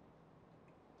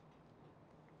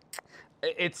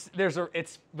 It's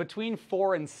between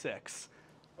 4 and 6.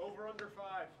 Over under 5.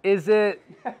 Is it?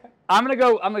 I'm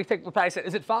gonna take what Patty said.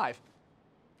 Is it 5?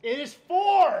 It is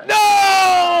 4. No!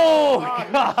 Oh,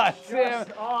 God damn,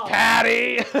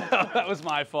 Patty. That was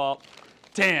my fault.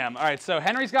 Damn. All right. So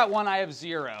Henry's got 1. I have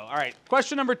 0. All right.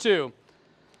 Question number 2.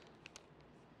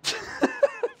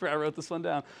 I wrote this one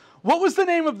down. What was the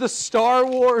name of the Star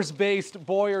Wars-based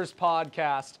Boyers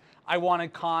podcast I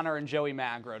wanted Connor and Joey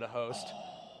Magro to host?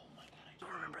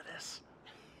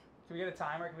 Can we get a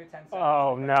timer? Can we get 10 seconds?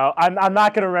 Oh, no. I'm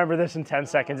not going to remember this in 10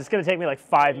 seconds. It's going to take me like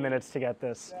 5 minutes to get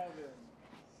this. 7,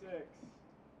 6,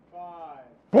 5.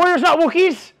 Warriors, not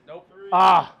Wookiees? Nope.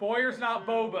 Boyers, not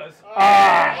Bobas.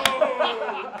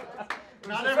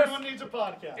 Not everyone needs a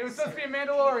podcast. It was supposed to be a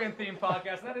Mandalorian themed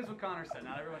podcast. And that is what Connor said.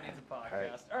 Not everyone needs a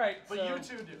podcast. All right. But you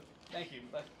two do. Thank you.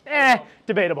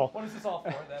 Debatable. What is this all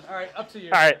for then? All right, up to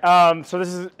you. All right. So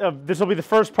this will be the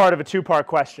first part of a 2-part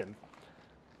question.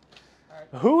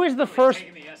 Who is the first?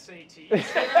 Taking the SAT.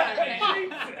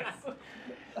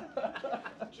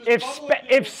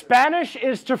 If Spanish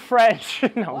is to French,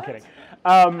 no, I'm kidding.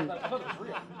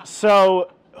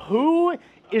 So who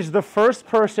is the first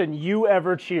person you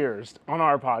ever cheersed on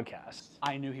our podcast?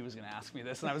 I knew he was going to ask me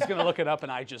this, and I was going to look it up,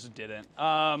 and I just didn't.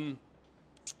 Tom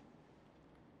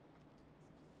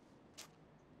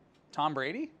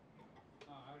Brady?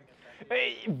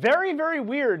 Very, very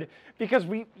weird, because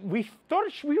we thought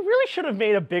we really should have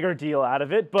made a bigger deal out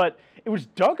of it, but it was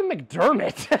Doug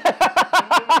McDermott.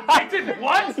 I did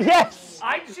what? Yes.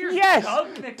 I cheered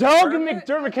Doug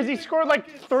McDermott, because he scored like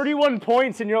 31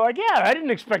 points, and you're like, yeah, I didn't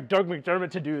expect Doug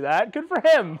McDermott to do that. Good for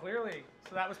him. Clearly.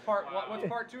 So that was what's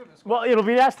part 2 of this question? Well, it'll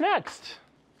be asked next.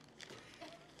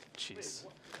 Jeez.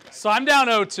 So I'm down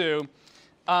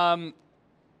 0-2.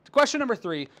 Question number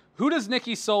 3. Who does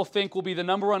Nicky Sull think will be the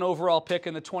 #1 overall pick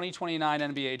in the 2029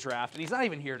 NBA draft? And he's not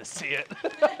even here to see it.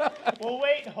 Well,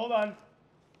 wait, hold on.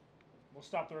 We'll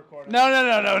stop the recording.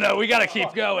 No. We got to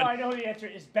keep going. I know the answer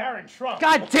is Barron Trump.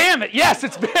 God damn it. Yes,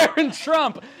 it's Barron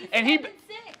Trump. And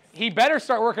he better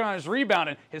start working on his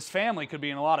rebounding. His family could be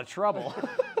in a lot of trouble.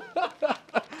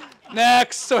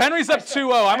 Next. So Henry's up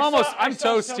 2-0. I'm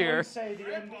toast here.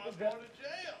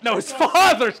 No, his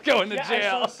father's going to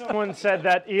jail. Someone said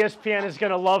that ESPN is going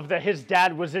to love that his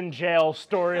dad was in jail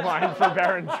storyline for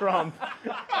Barron Trump.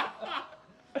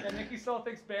 Yeah, Nicky Sull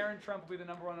thinks Barron Trump will be the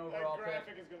 #1 overall pick.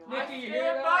 I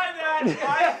stand by that.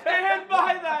 I stand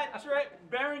by that.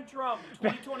 Barron Trump,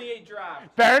 2028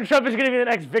 draft. Barron Trump is going to be the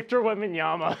next Victor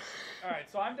Wembanyama. All right,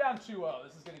 so I'm down 2-0.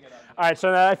 This is going to get ugly. All right,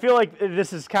 so I feel like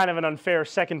this is kind of an unfair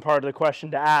second part of the question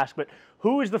to ask, but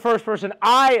who is the first person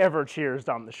I ever cheersed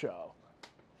on the show?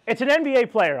 It's an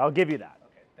NBA player, I'll give you that.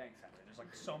 Okay, thanks, Henry. There's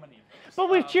like so many of those. But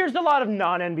we've cheersed a lot of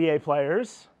non-NBA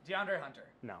players. DeAndre Hunter.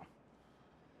 No.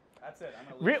 That's it. I'm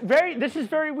gonna lose. This is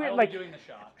very weird. I'll Like, be doing the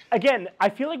shot. again, I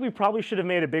feel like we probably should have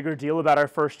made a bigger deal about our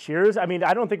first cheers. I mean,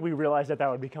 I don't think we realized that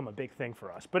would become a big thing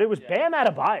for us. But it was Bam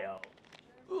Adebayo.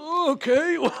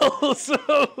 Okay, well,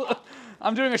 so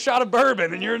I'm doing a shot of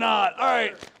bourbon and you're not. All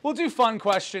right, we'll do fun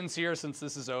questions here since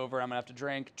this is over. I'm going to have to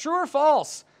drink. True or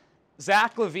false?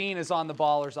 Zach LaVine is on the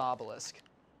Ballers obelisk.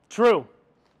 True.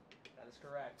 That is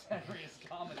correct. Henry is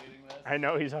dominating this. I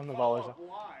know he's on the Ballers.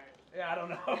 Why? Yeah, I don't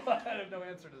know. I have no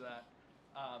answer to that.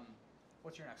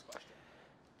 What's your next question?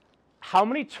 How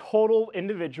many total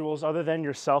individuals other than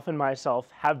yourself and myself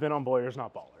have been on Boyers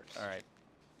Not Ballers? All right.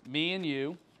 Me and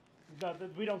you. No,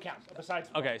 we don't count, besides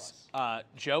Okay,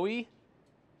 Joey,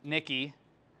 Nicky,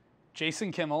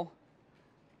 Jason Kimmel,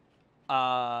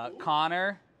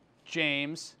 Connor,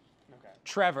 James, Okay.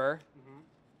 Trevor,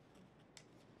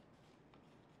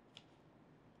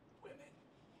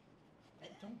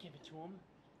 Don't give it to him.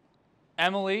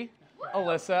 Emily,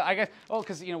 Alyssa. I guess. Oh,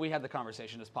 because we had the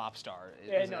conversation as pop star.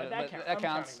 Yeah, no, that counts. That I'm counts.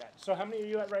 counting that. So how many are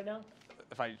you at right now?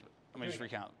 Let me just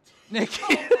recount. Nikki,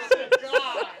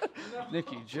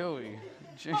 Nikki, Joey,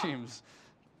 James,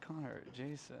 Connor,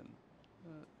 Jason.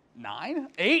 9,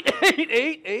 8,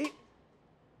 8.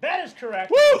 That is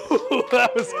correct. Woo!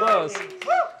 That was close.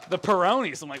 The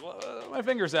Peronis. I'm like, what are my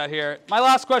fingers at here? My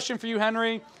last question for you,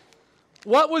 Henry.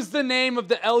 What was the name of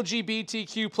the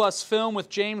LGBTQ plus film with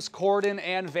James Corden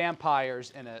and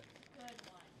vampires in it?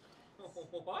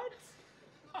 What?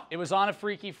 It was on a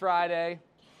Freaky Friday.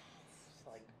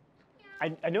 I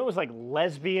know it was like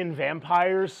lesbian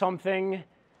vampires something.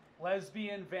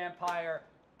 Lesbian vampire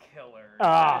killer.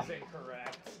 Ah. That is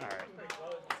incorrect. All right.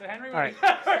 So Henry, All right.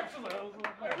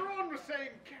 Everyone was saying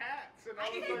cats, and I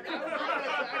was like,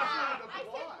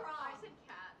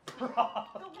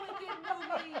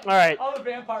 All right. All the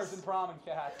vampires in Prom and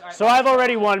cats. All right. So I've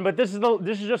already won, but this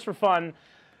is just for fun.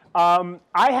 I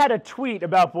had a tweet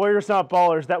about Boyers Not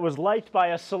Ballers that was liked by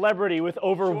a celebrity with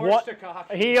over George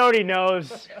Takaki. He already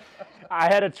knows. I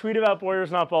had a tweet about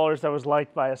Boyers Not Ballers that was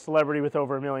liked by a celebrity with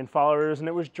over 1 million followers, and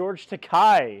it was George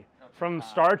Takei from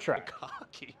Star Trek.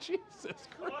 Takaki, Jesus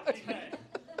Christ.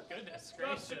 Goodness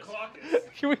gracious.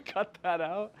 Can we cut that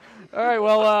out? All right,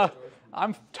 well,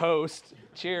 I'm toast.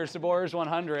 Cheers to Boyers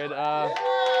 100.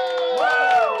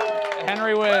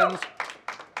 Henry wins.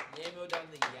 Nemo down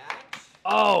the yacht.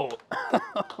 Oh,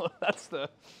 that's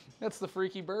the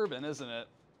freaky bourbon, isn't it?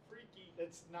 Freaky.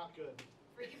 It's not good.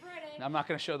 Freaky Friday. I'm not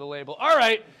going to show the label. All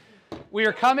right, we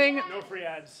are coming. No free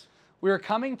ads. We are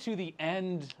coming to the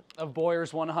end of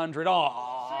Boyers 100.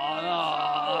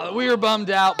 Oh, we are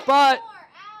bummed out, but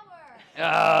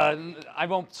I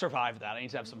won't survive that. I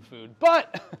need to have some food.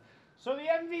 But So the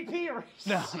MVP race.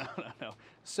 no.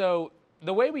 So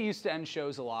the way we used to end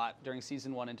shows a lot during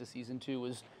season 1 into season 2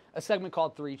 was a segment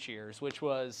called 3 Cheers, which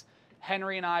was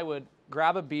Henry and I would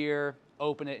grab a beer,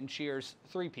 open it, and cheers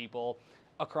 3 people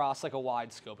across like a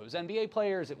wide scope. It was NBA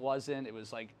players, it was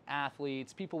like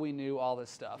athletes, people we knew, all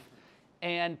this stuff.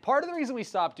 And part of the reason we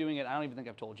stopped doing it, I don't even think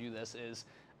I've told you this, is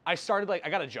I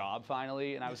got a job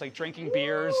finally, and I was like drinking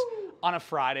beers on a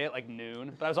Friday at like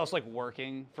noon, but I was also like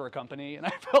working for a company, and I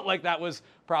felt like that was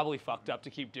probably fucked up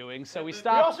to keep doing, so we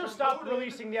stopped. We also stopped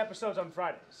releasing the episodes on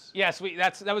Fridays. Yes,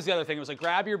 that was the other thing. It was like,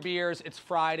 grab your beers, it's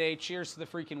Friday, cheers to the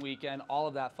freaking weekend, all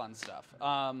of that fun stuff.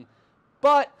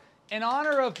 But in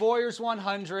honor of Boyers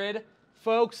 100,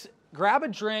 folks, grab a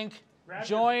drink,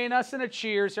 join us in a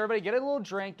cheers. Everybody get a little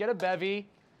drink, get a bevy.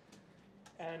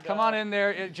 And, Come on in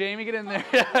there. Jamie, get in there.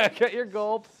 Get your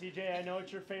gulp. CJ, I know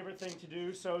it's your favorite thing to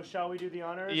do, so shall we do the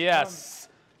honors? Yes.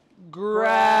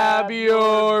 Grab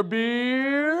your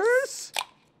beers.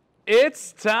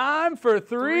 It's time for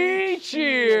 3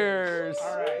 cheers.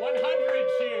 All right. 100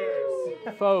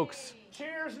 cheers. Folks.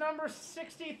 Cheers number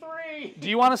 63. Do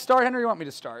you want to start, Henry, or you want me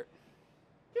to start?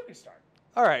 You can start.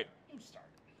 All right. You start.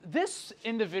 This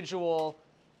individual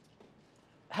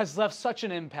has left such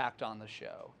an impact on the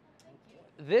show.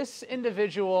 This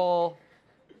individual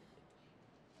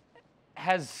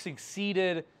has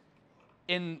succeeded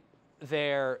in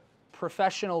their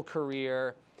professional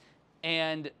career,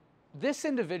 and this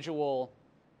individual,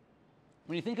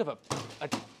 when you think of a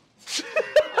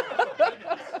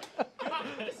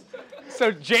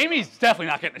so Jamie's definitely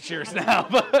not getting a cheers now,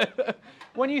 but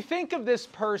when you think of this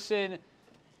person,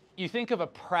 you think of a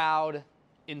proud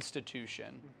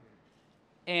institution.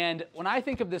 And when I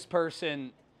think of this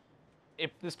person,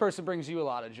 if this person brings you a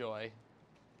lot of joy.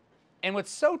 And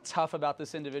what's so tough about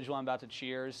this individual I'm about to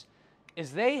cheers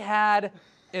is they had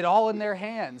it all in their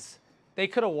hands. They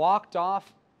could have walked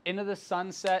off into the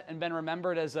sunset and been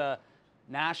remembered as a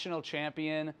national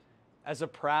champion, as a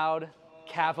proud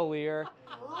Cavalier.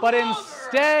 But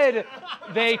instead,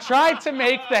 they tried to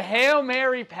make the Hail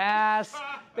Mary pass.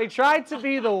 They tried to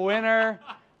be the winner.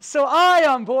 So I,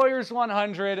 on Boyers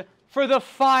 100, for the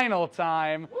final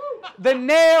time, the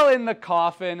nail in the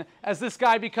coffin as this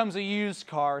guy becomes a used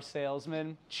car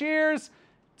salesman. Cheers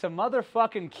to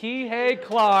motherfucking Kihei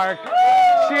Clark.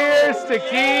 Cheers to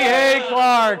Kihei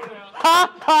Clark.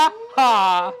 Ha, ha,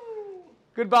 ha.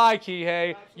 Goodbye,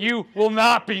 Kihei. You will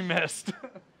not be missed.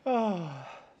 I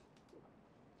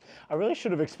really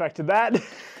should have expected that.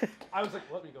 I was like,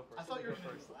 let me go first. I thought you were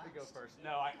Let me go first.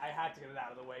 No, I had to get it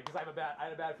out of the way because I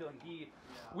had a bad feeling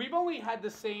we've only had the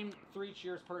same 3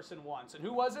 cheers person once. And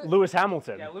who was it? Lewis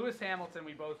Hamilton. Yeah, Lewis Hamilton,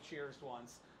 we both cheersed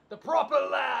once. The proper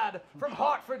lad from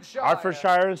Hertfordshire.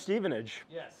 Hertfordshire and Stevenage.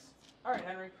 Yes. All right,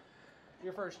 Henry,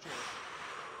 your first cheers.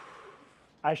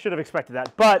 I should have expected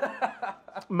that. But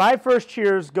my first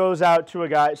cheers goes out to a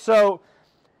guy. So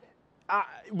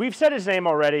we've said his name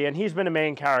already, and he's been a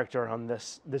main character on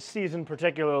this season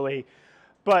particularly.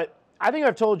 But I think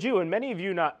I've told you, and many of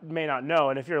you may not know,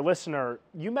 and if you're a listener,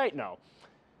 you might know.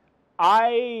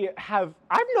 I've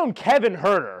known Kevin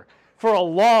Herter for a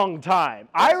long time.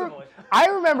 I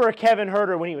remember Kevin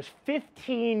Herter when he was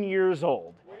 15 years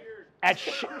old.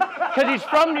 Because he's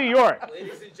from New York.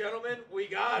 Ladies and gentlemen, we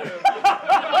got him.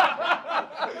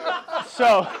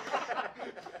 So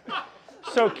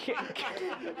You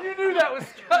knew that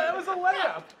was a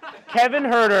layup.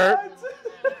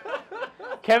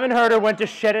 Kevin Herter went to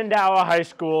Shenandoah High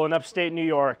School in upstate New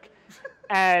York,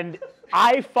 and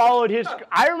I followed his.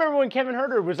 I remember when Kevin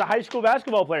Herter was a high school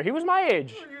basketball player. He was my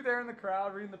age. Were you there in the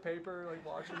crowd reading the paper, like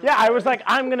watching? Yeah, I was like,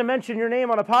 I'm going to mention your name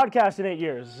on a podcast in 8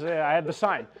 years. Yeah, I had the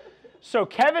sign. So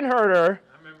Kevin Herter.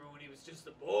 I remember when he was just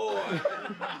a boy.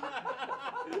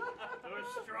 Those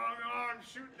strong arms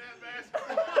shooting that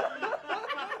basketball.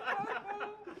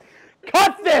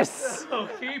 Cut this! Oh,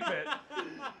 keep it.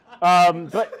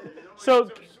 But so.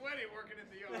 Sweaty working in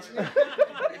the yard.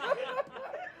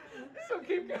 So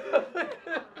keep going.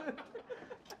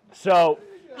 So,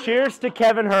 cheers to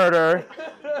Kevin Herter.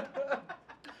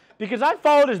 Because I've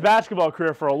followed his basketball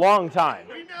career for a long time.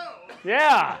 We know.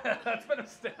 Yeah. That's been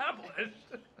established.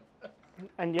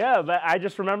 And yeah, but I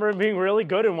just remember him being really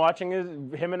good and watching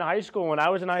him in high school. When I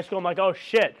was in high school, I'm like, oh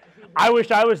shit, I wish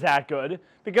I was that good.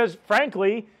 Because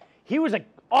frankly, he was an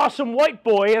awesome white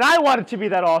boy, and I wanted to be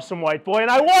that awesome white boy, and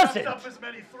I wasn't. Up as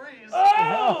many threes.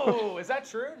 Oh, is that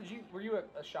true? Were you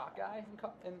a shot guy?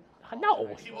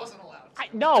 No. He wasn't allowed.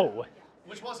 No.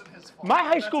 Which wasn't his fault. My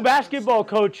high school basketball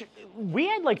coach, we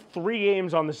had like 3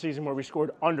 games on the season where we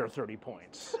scored under 30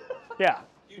 points. Yeah.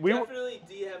 You definitely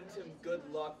DM'd him good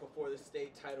luck before the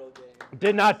state title game.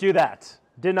 Did not do that.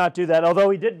 Did not do that. Although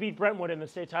he did beat Brentwood in the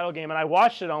state title game, and I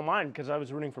watched it online because I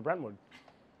was rooting for Brentwood.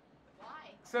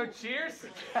 So cheers to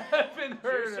Kevin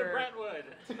Herter. Cheers to Brentwood.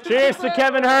 Cheers to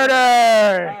Kevin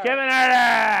Herter. Kevin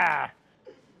Herter.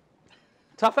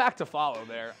 Tough act to follow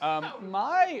there.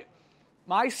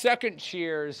 My second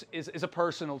cheers is a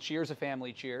personal cheers, a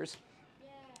family cheers.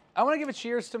 I want to give a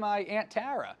cheers to my Aunt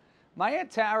Tara. My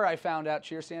Aunt Tara, I found out,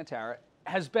 cheers to Aunt Tara,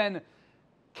 has been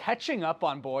catching up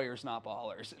on Boyers Not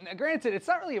Ballers. Now, granted, it's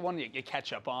not really one you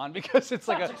catch up on because it's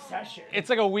like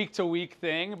a week-to-week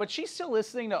thing, but she's still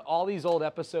listening to all these old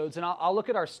episodes, and I'll look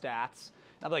at our stats,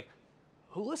 and I'm like,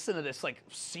 who listened to this like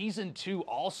season 2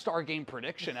 All-Star Game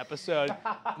prediction episode?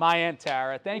 My Aunt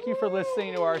Tara. Thank you for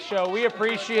listening to our show. We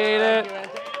appreciate it.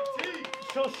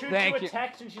 She'll shoot you a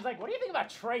text and she's like, what do you think about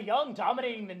Trae Young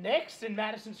dominating the Knicks in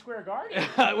Madison Square Garden?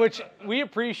 Which we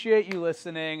appreciate you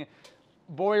listening.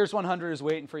 Boyers 100 is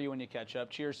waiting for you when you catch up.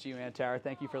 Cheers to you, Aunt Tara.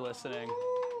 Thank you for listening.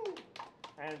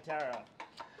 Aunt Tara.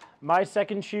 My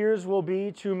second cheers will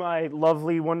be to my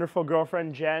lovely, wonderful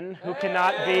girlfriend, Jen, who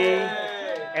cannot be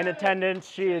in attendance.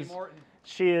 She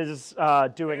is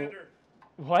doing... Pander.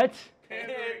 What?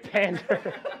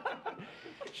 Pander.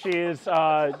 She is...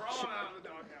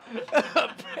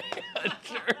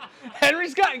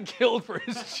 Henry's gotten killed for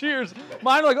his cheers.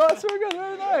 Mine are like, oh, that's very good,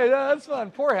 very nice. Yeah, that's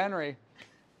fun. Poor Henry.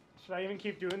 Should I even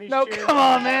keep doing these No, cheers? come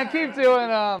on, man. Keep doing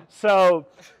them. So,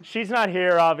 she's not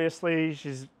here, obviously.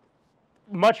 She's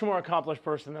a much more accomplished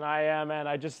person than I am, and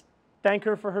I just thank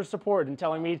her for her support and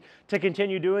telling me to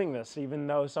continue doing this, even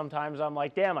though sometimes I'm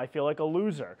like, damn, I feel like a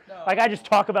loser. No. Like, I just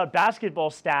talk about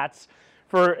basketball stats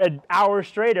for an hour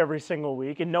straight every single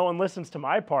week, and no one listens to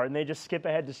my part, and they just skip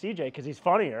ahead to CJ because he's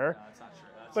funnier. No, that's not true.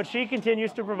 But she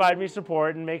continues to provide me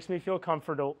support and makes me feel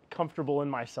comfortable in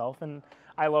myself, and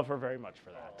I love her very much for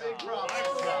that. Big props.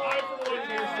 Jen's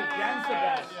the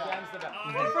best. Jen's the best.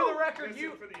 And for the record,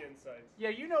 for the insights. Yeah,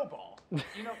 you know ball.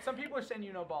 You know, some people are saying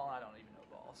you know ball, and I don't even know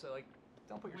ball. So like,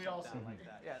 don't put yourself down like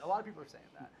that. Yeah, a lot of people are saying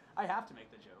that. I have to make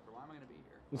the joke, or why am I going to be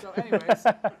here? So, anyways,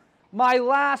 my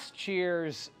last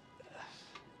cheers.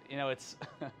 You know,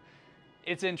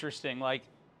 it's interesting. Like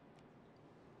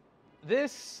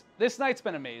this night's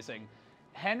been amazing.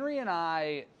 Henry and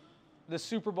I, the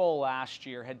Super Bowl last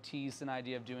year, had teased an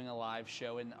idea of doing a live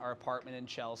show in our apartment in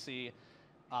Chelsea,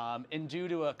 and due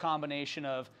to a combination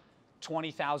of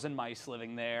 20,000 mice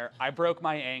living there, I broke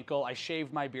my ankle. I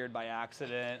shaved my beard by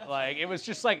accident. Like it was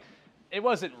just like it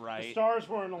wasn't right. The stars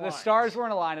weren't aligned. The stars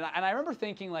weren't aligned, and I remember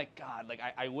thinking like, God, like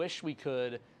I wish we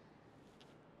could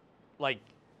like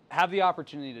have the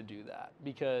opportunity to do that,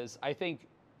 because I think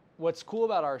what's cool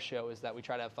about our show is that we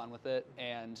try to have fun with it,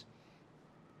 and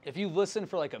if you listen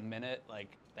for like a minute,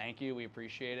 like, thank you, we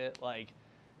appreciate it. Like,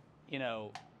 you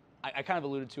know, I kind of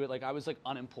alluded to it, like I was like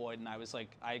unemployed, and I was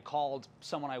like, I called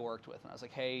someone I worked with, and I was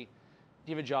like, hey,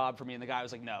 you have a job for me? And the guy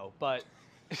was like, no, but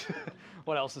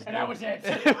what else is And new? that was it.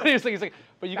 he's like,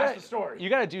 but you That's got the story. You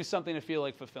got to do something to feel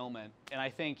like fulfillment. And I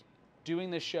think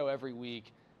doing this show every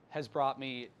week has brought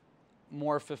me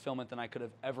more fulfillment than I could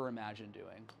have ever imagined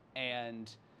doing. And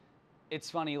it's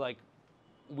funny, like,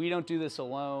 we don't do this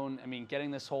alone. I mean,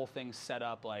 getting this whole thing set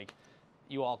up, like,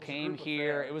 you all came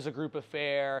here. It was a group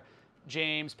affair.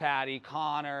 James, Paddy,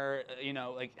 Connor, you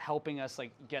know, like, helping us,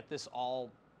 like, get this all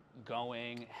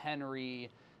going. Henry,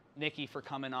 Nicky for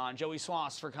coming on, Joey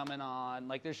Swas for coming on.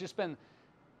 Like, there's just been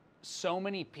so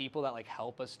many people that, like,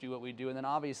 help us do what we do. And then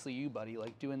obviously you, buddy,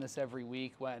 like, doing this every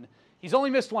week when he's only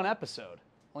missed one episode.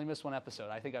 Only missed one episode.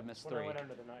 I think I've missed When three. I went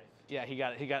under the knife. Yeah, he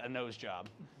got a nose job.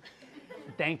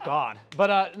 Thank God.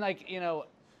 But like, you know,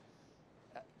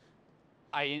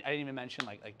 I didn't even mention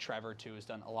like Trevor too has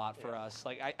done a lot for us.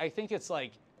 Like I think it's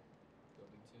like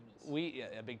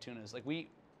Big Tunas. Like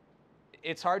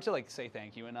it's hard to like say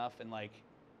thank you enough, and like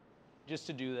just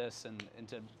to do this and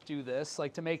to do this,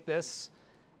 like to make this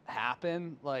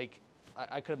happen, like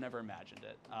I could have never imagined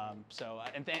it.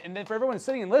 And then for everyone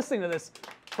sitting and listening to this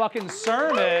fucking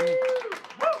sermon,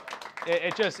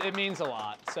 it means a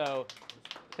lot. So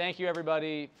thank you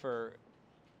everybody for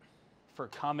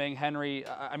coming. Henry,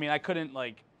 I mean, I couldn't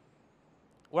like,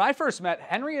 when I first met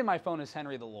Henry in my phone is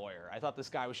Henry the lawyer. I thought this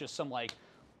guy was just some like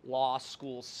law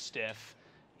school stiff.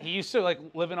 He used to like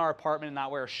live in our apartment and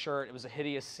not wear a shirt. It was a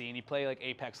hideous scene. He played like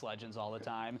Apex Legends all the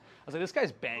time. I was like, this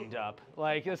guy's banged up.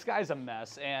 Like, this guy's a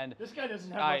mess. And This guy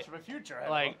doesn't have much of a future.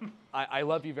 I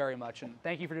love you very much, and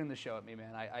thank you for doing the show with me,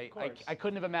 man. I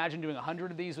couldn't have imagined doing 100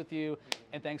 of these with you,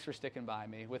 and thanks for sticking by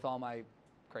me with all my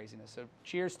craziness. So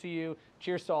cheers to you.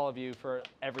 Cheers to all of you for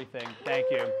everything. Thank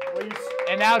you.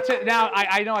 And now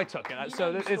I know I took it.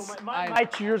 So it's My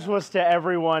cheers was to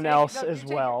everyone else as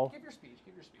well. Give your speech.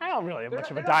 Give your speech. I don't really have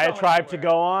much of a diatribe to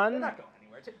go on. They're not going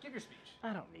anywhere. Give your speech.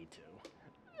 I don't need to.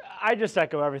 I just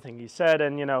echo everything you said,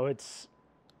 and you know, it's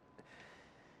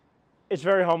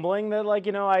very humbling that, like,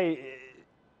 you know,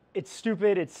 it's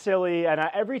stupid, it's silly, and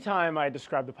every time I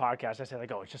describe the podcast, I say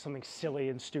like, oh, it's just something silly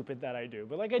and stupid that I do.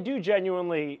 But like, I do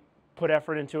genuinely put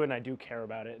effort into it, and I do care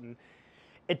about it, and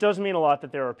it does mean a lot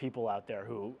that there are people out there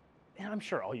who, and I'm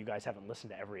sure all you guys haven't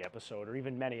listened to every episode or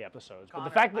even many episodes, Connor, but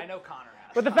the fact that I know Connor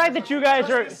has. But the fact that you guys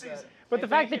are, but the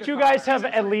fact that you guys have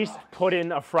at least put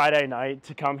in a Friday night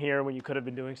to come here when you could have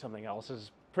been doing something else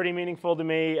is pretty meaningful to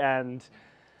me, and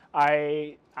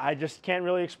I just can't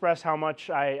really express how much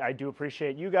I do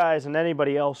appreciate you guys and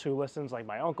anybody else who listens. Like,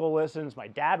 my uncle listens, my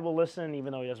dad will listen,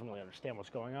 even though he doesn't really understand what's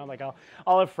going on. Like,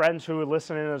 I'll have friends who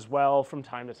listen in as well from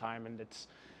time to time, and it's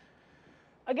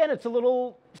a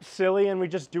little silly, and we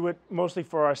just do it mostly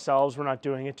for ourselves. We're not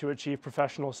doing it to achieve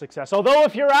professional success. Although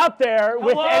if you're out there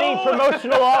with any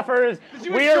promotional offers, Did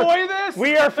you enjoy this?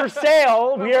 We are for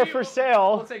sale. We are for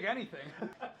sale. We'll take anything.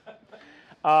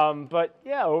 But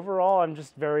yeah, overall, I'm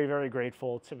just very, very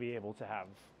grateful to be able to have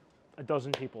a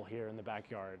dozen people here in the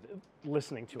backyard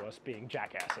listening to us being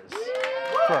jackasses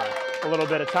for a little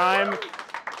bit of time.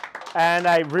 And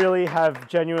I really have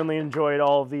genuinely enjoyed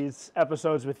all of these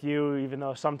episodes with you, even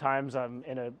though sometimes I'm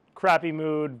in a crappy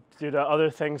mood due to other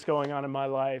things going on in my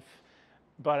life.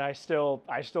 But I still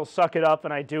suck it up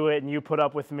and I do it, and you put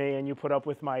up with me, and you put up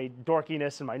with my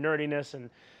dorkiness and my nerdiness and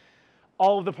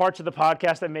all of the parts of the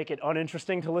podcast that make it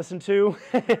uninteresting to listen to.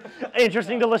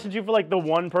 Interesting to listen to for like the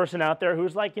one person out there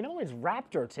who's like, you know, his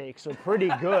Raptor takes are pretty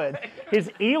good.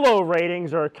 His ELO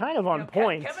ratings are kind of on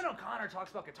point. Kevin O'Connor talks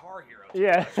about Guitar Hero.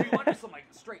 Yeah. So you want just some like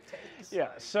straight takes. Yeah.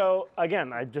 So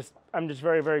again, I'm just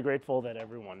very, very grateful that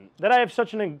I have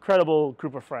such an incredible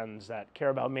group of friends that care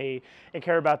about me and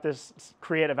care about this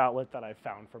creative outlet that I've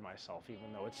found for myself,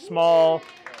 even though it's small,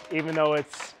 even though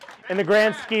it's in the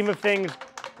grand scheme of things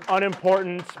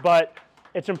unimportant, but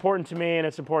it's important to me and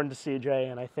it's important to CJ,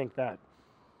 and I think that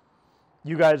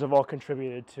you guys have all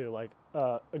contributed to like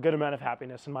a good amount of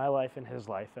happiness in my life and his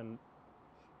life, and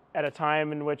at a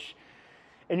time in which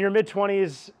in your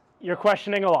mid-20s you're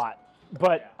questioning a lot,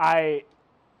 but I'm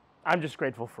just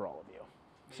grateful for all of you.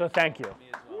 So thank you.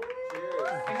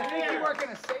 And I think you weren't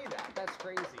gonna say that. That's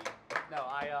crazy. No,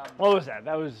 What was that?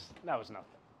 That was nothing.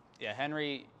 Yeah,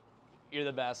 Henry, you're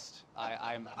the best.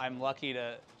 I'm lucky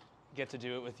to get to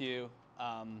do it with you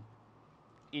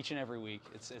each and every week.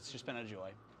 It's just been a joy.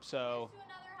 So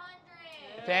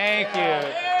thank you.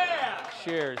 Yeah.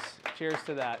 Cheers. Cheers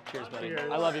to that. Cheers, buddy.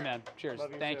 Cheers. I love you, man. Cheers.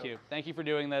 Love you Thank too. you. Thank you for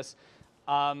doing this.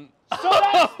 So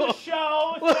that's the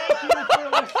show. Thank you for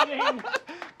listening.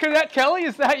 Cadet Kelly,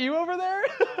 is that you over there?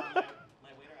 My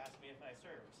waiter asked me if I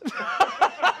served.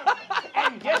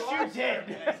 And yes, you did.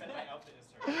 And I said my outfit is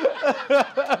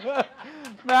served.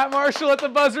 Matt Marshall at the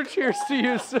buzzer. Cheers to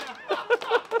you, sir.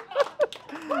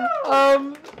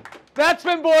 That's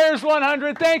been Boyers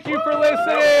 100. Thank you for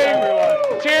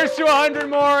listening. Cheers to 100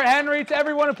 more. Henry, to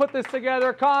everyone who put this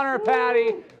together. Connor,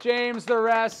 Paddy, James, the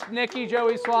rest. Nicky,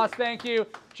 Joey, Swas, thank you.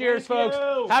 Cheers, folks.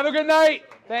 Have a good night.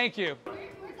 Thank you.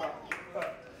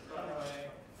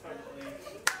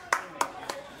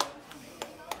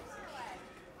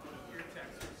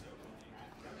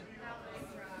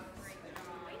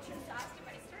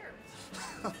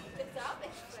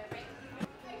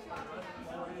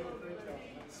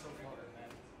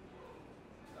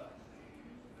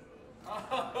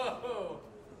 Oh.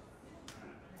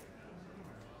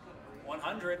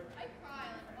 100. I cry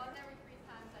like once every 3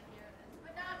 times I hear this,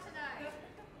 but not tonight.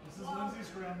 This is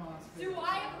Lindsay's grandma's Do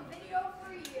I have a video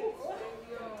for you?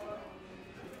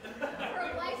 Her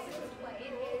license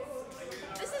plate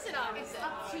is. This isn't obvious.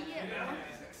 Up to you.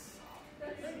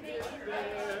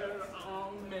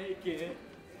 I'll make it.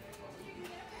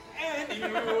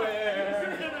 Anyway.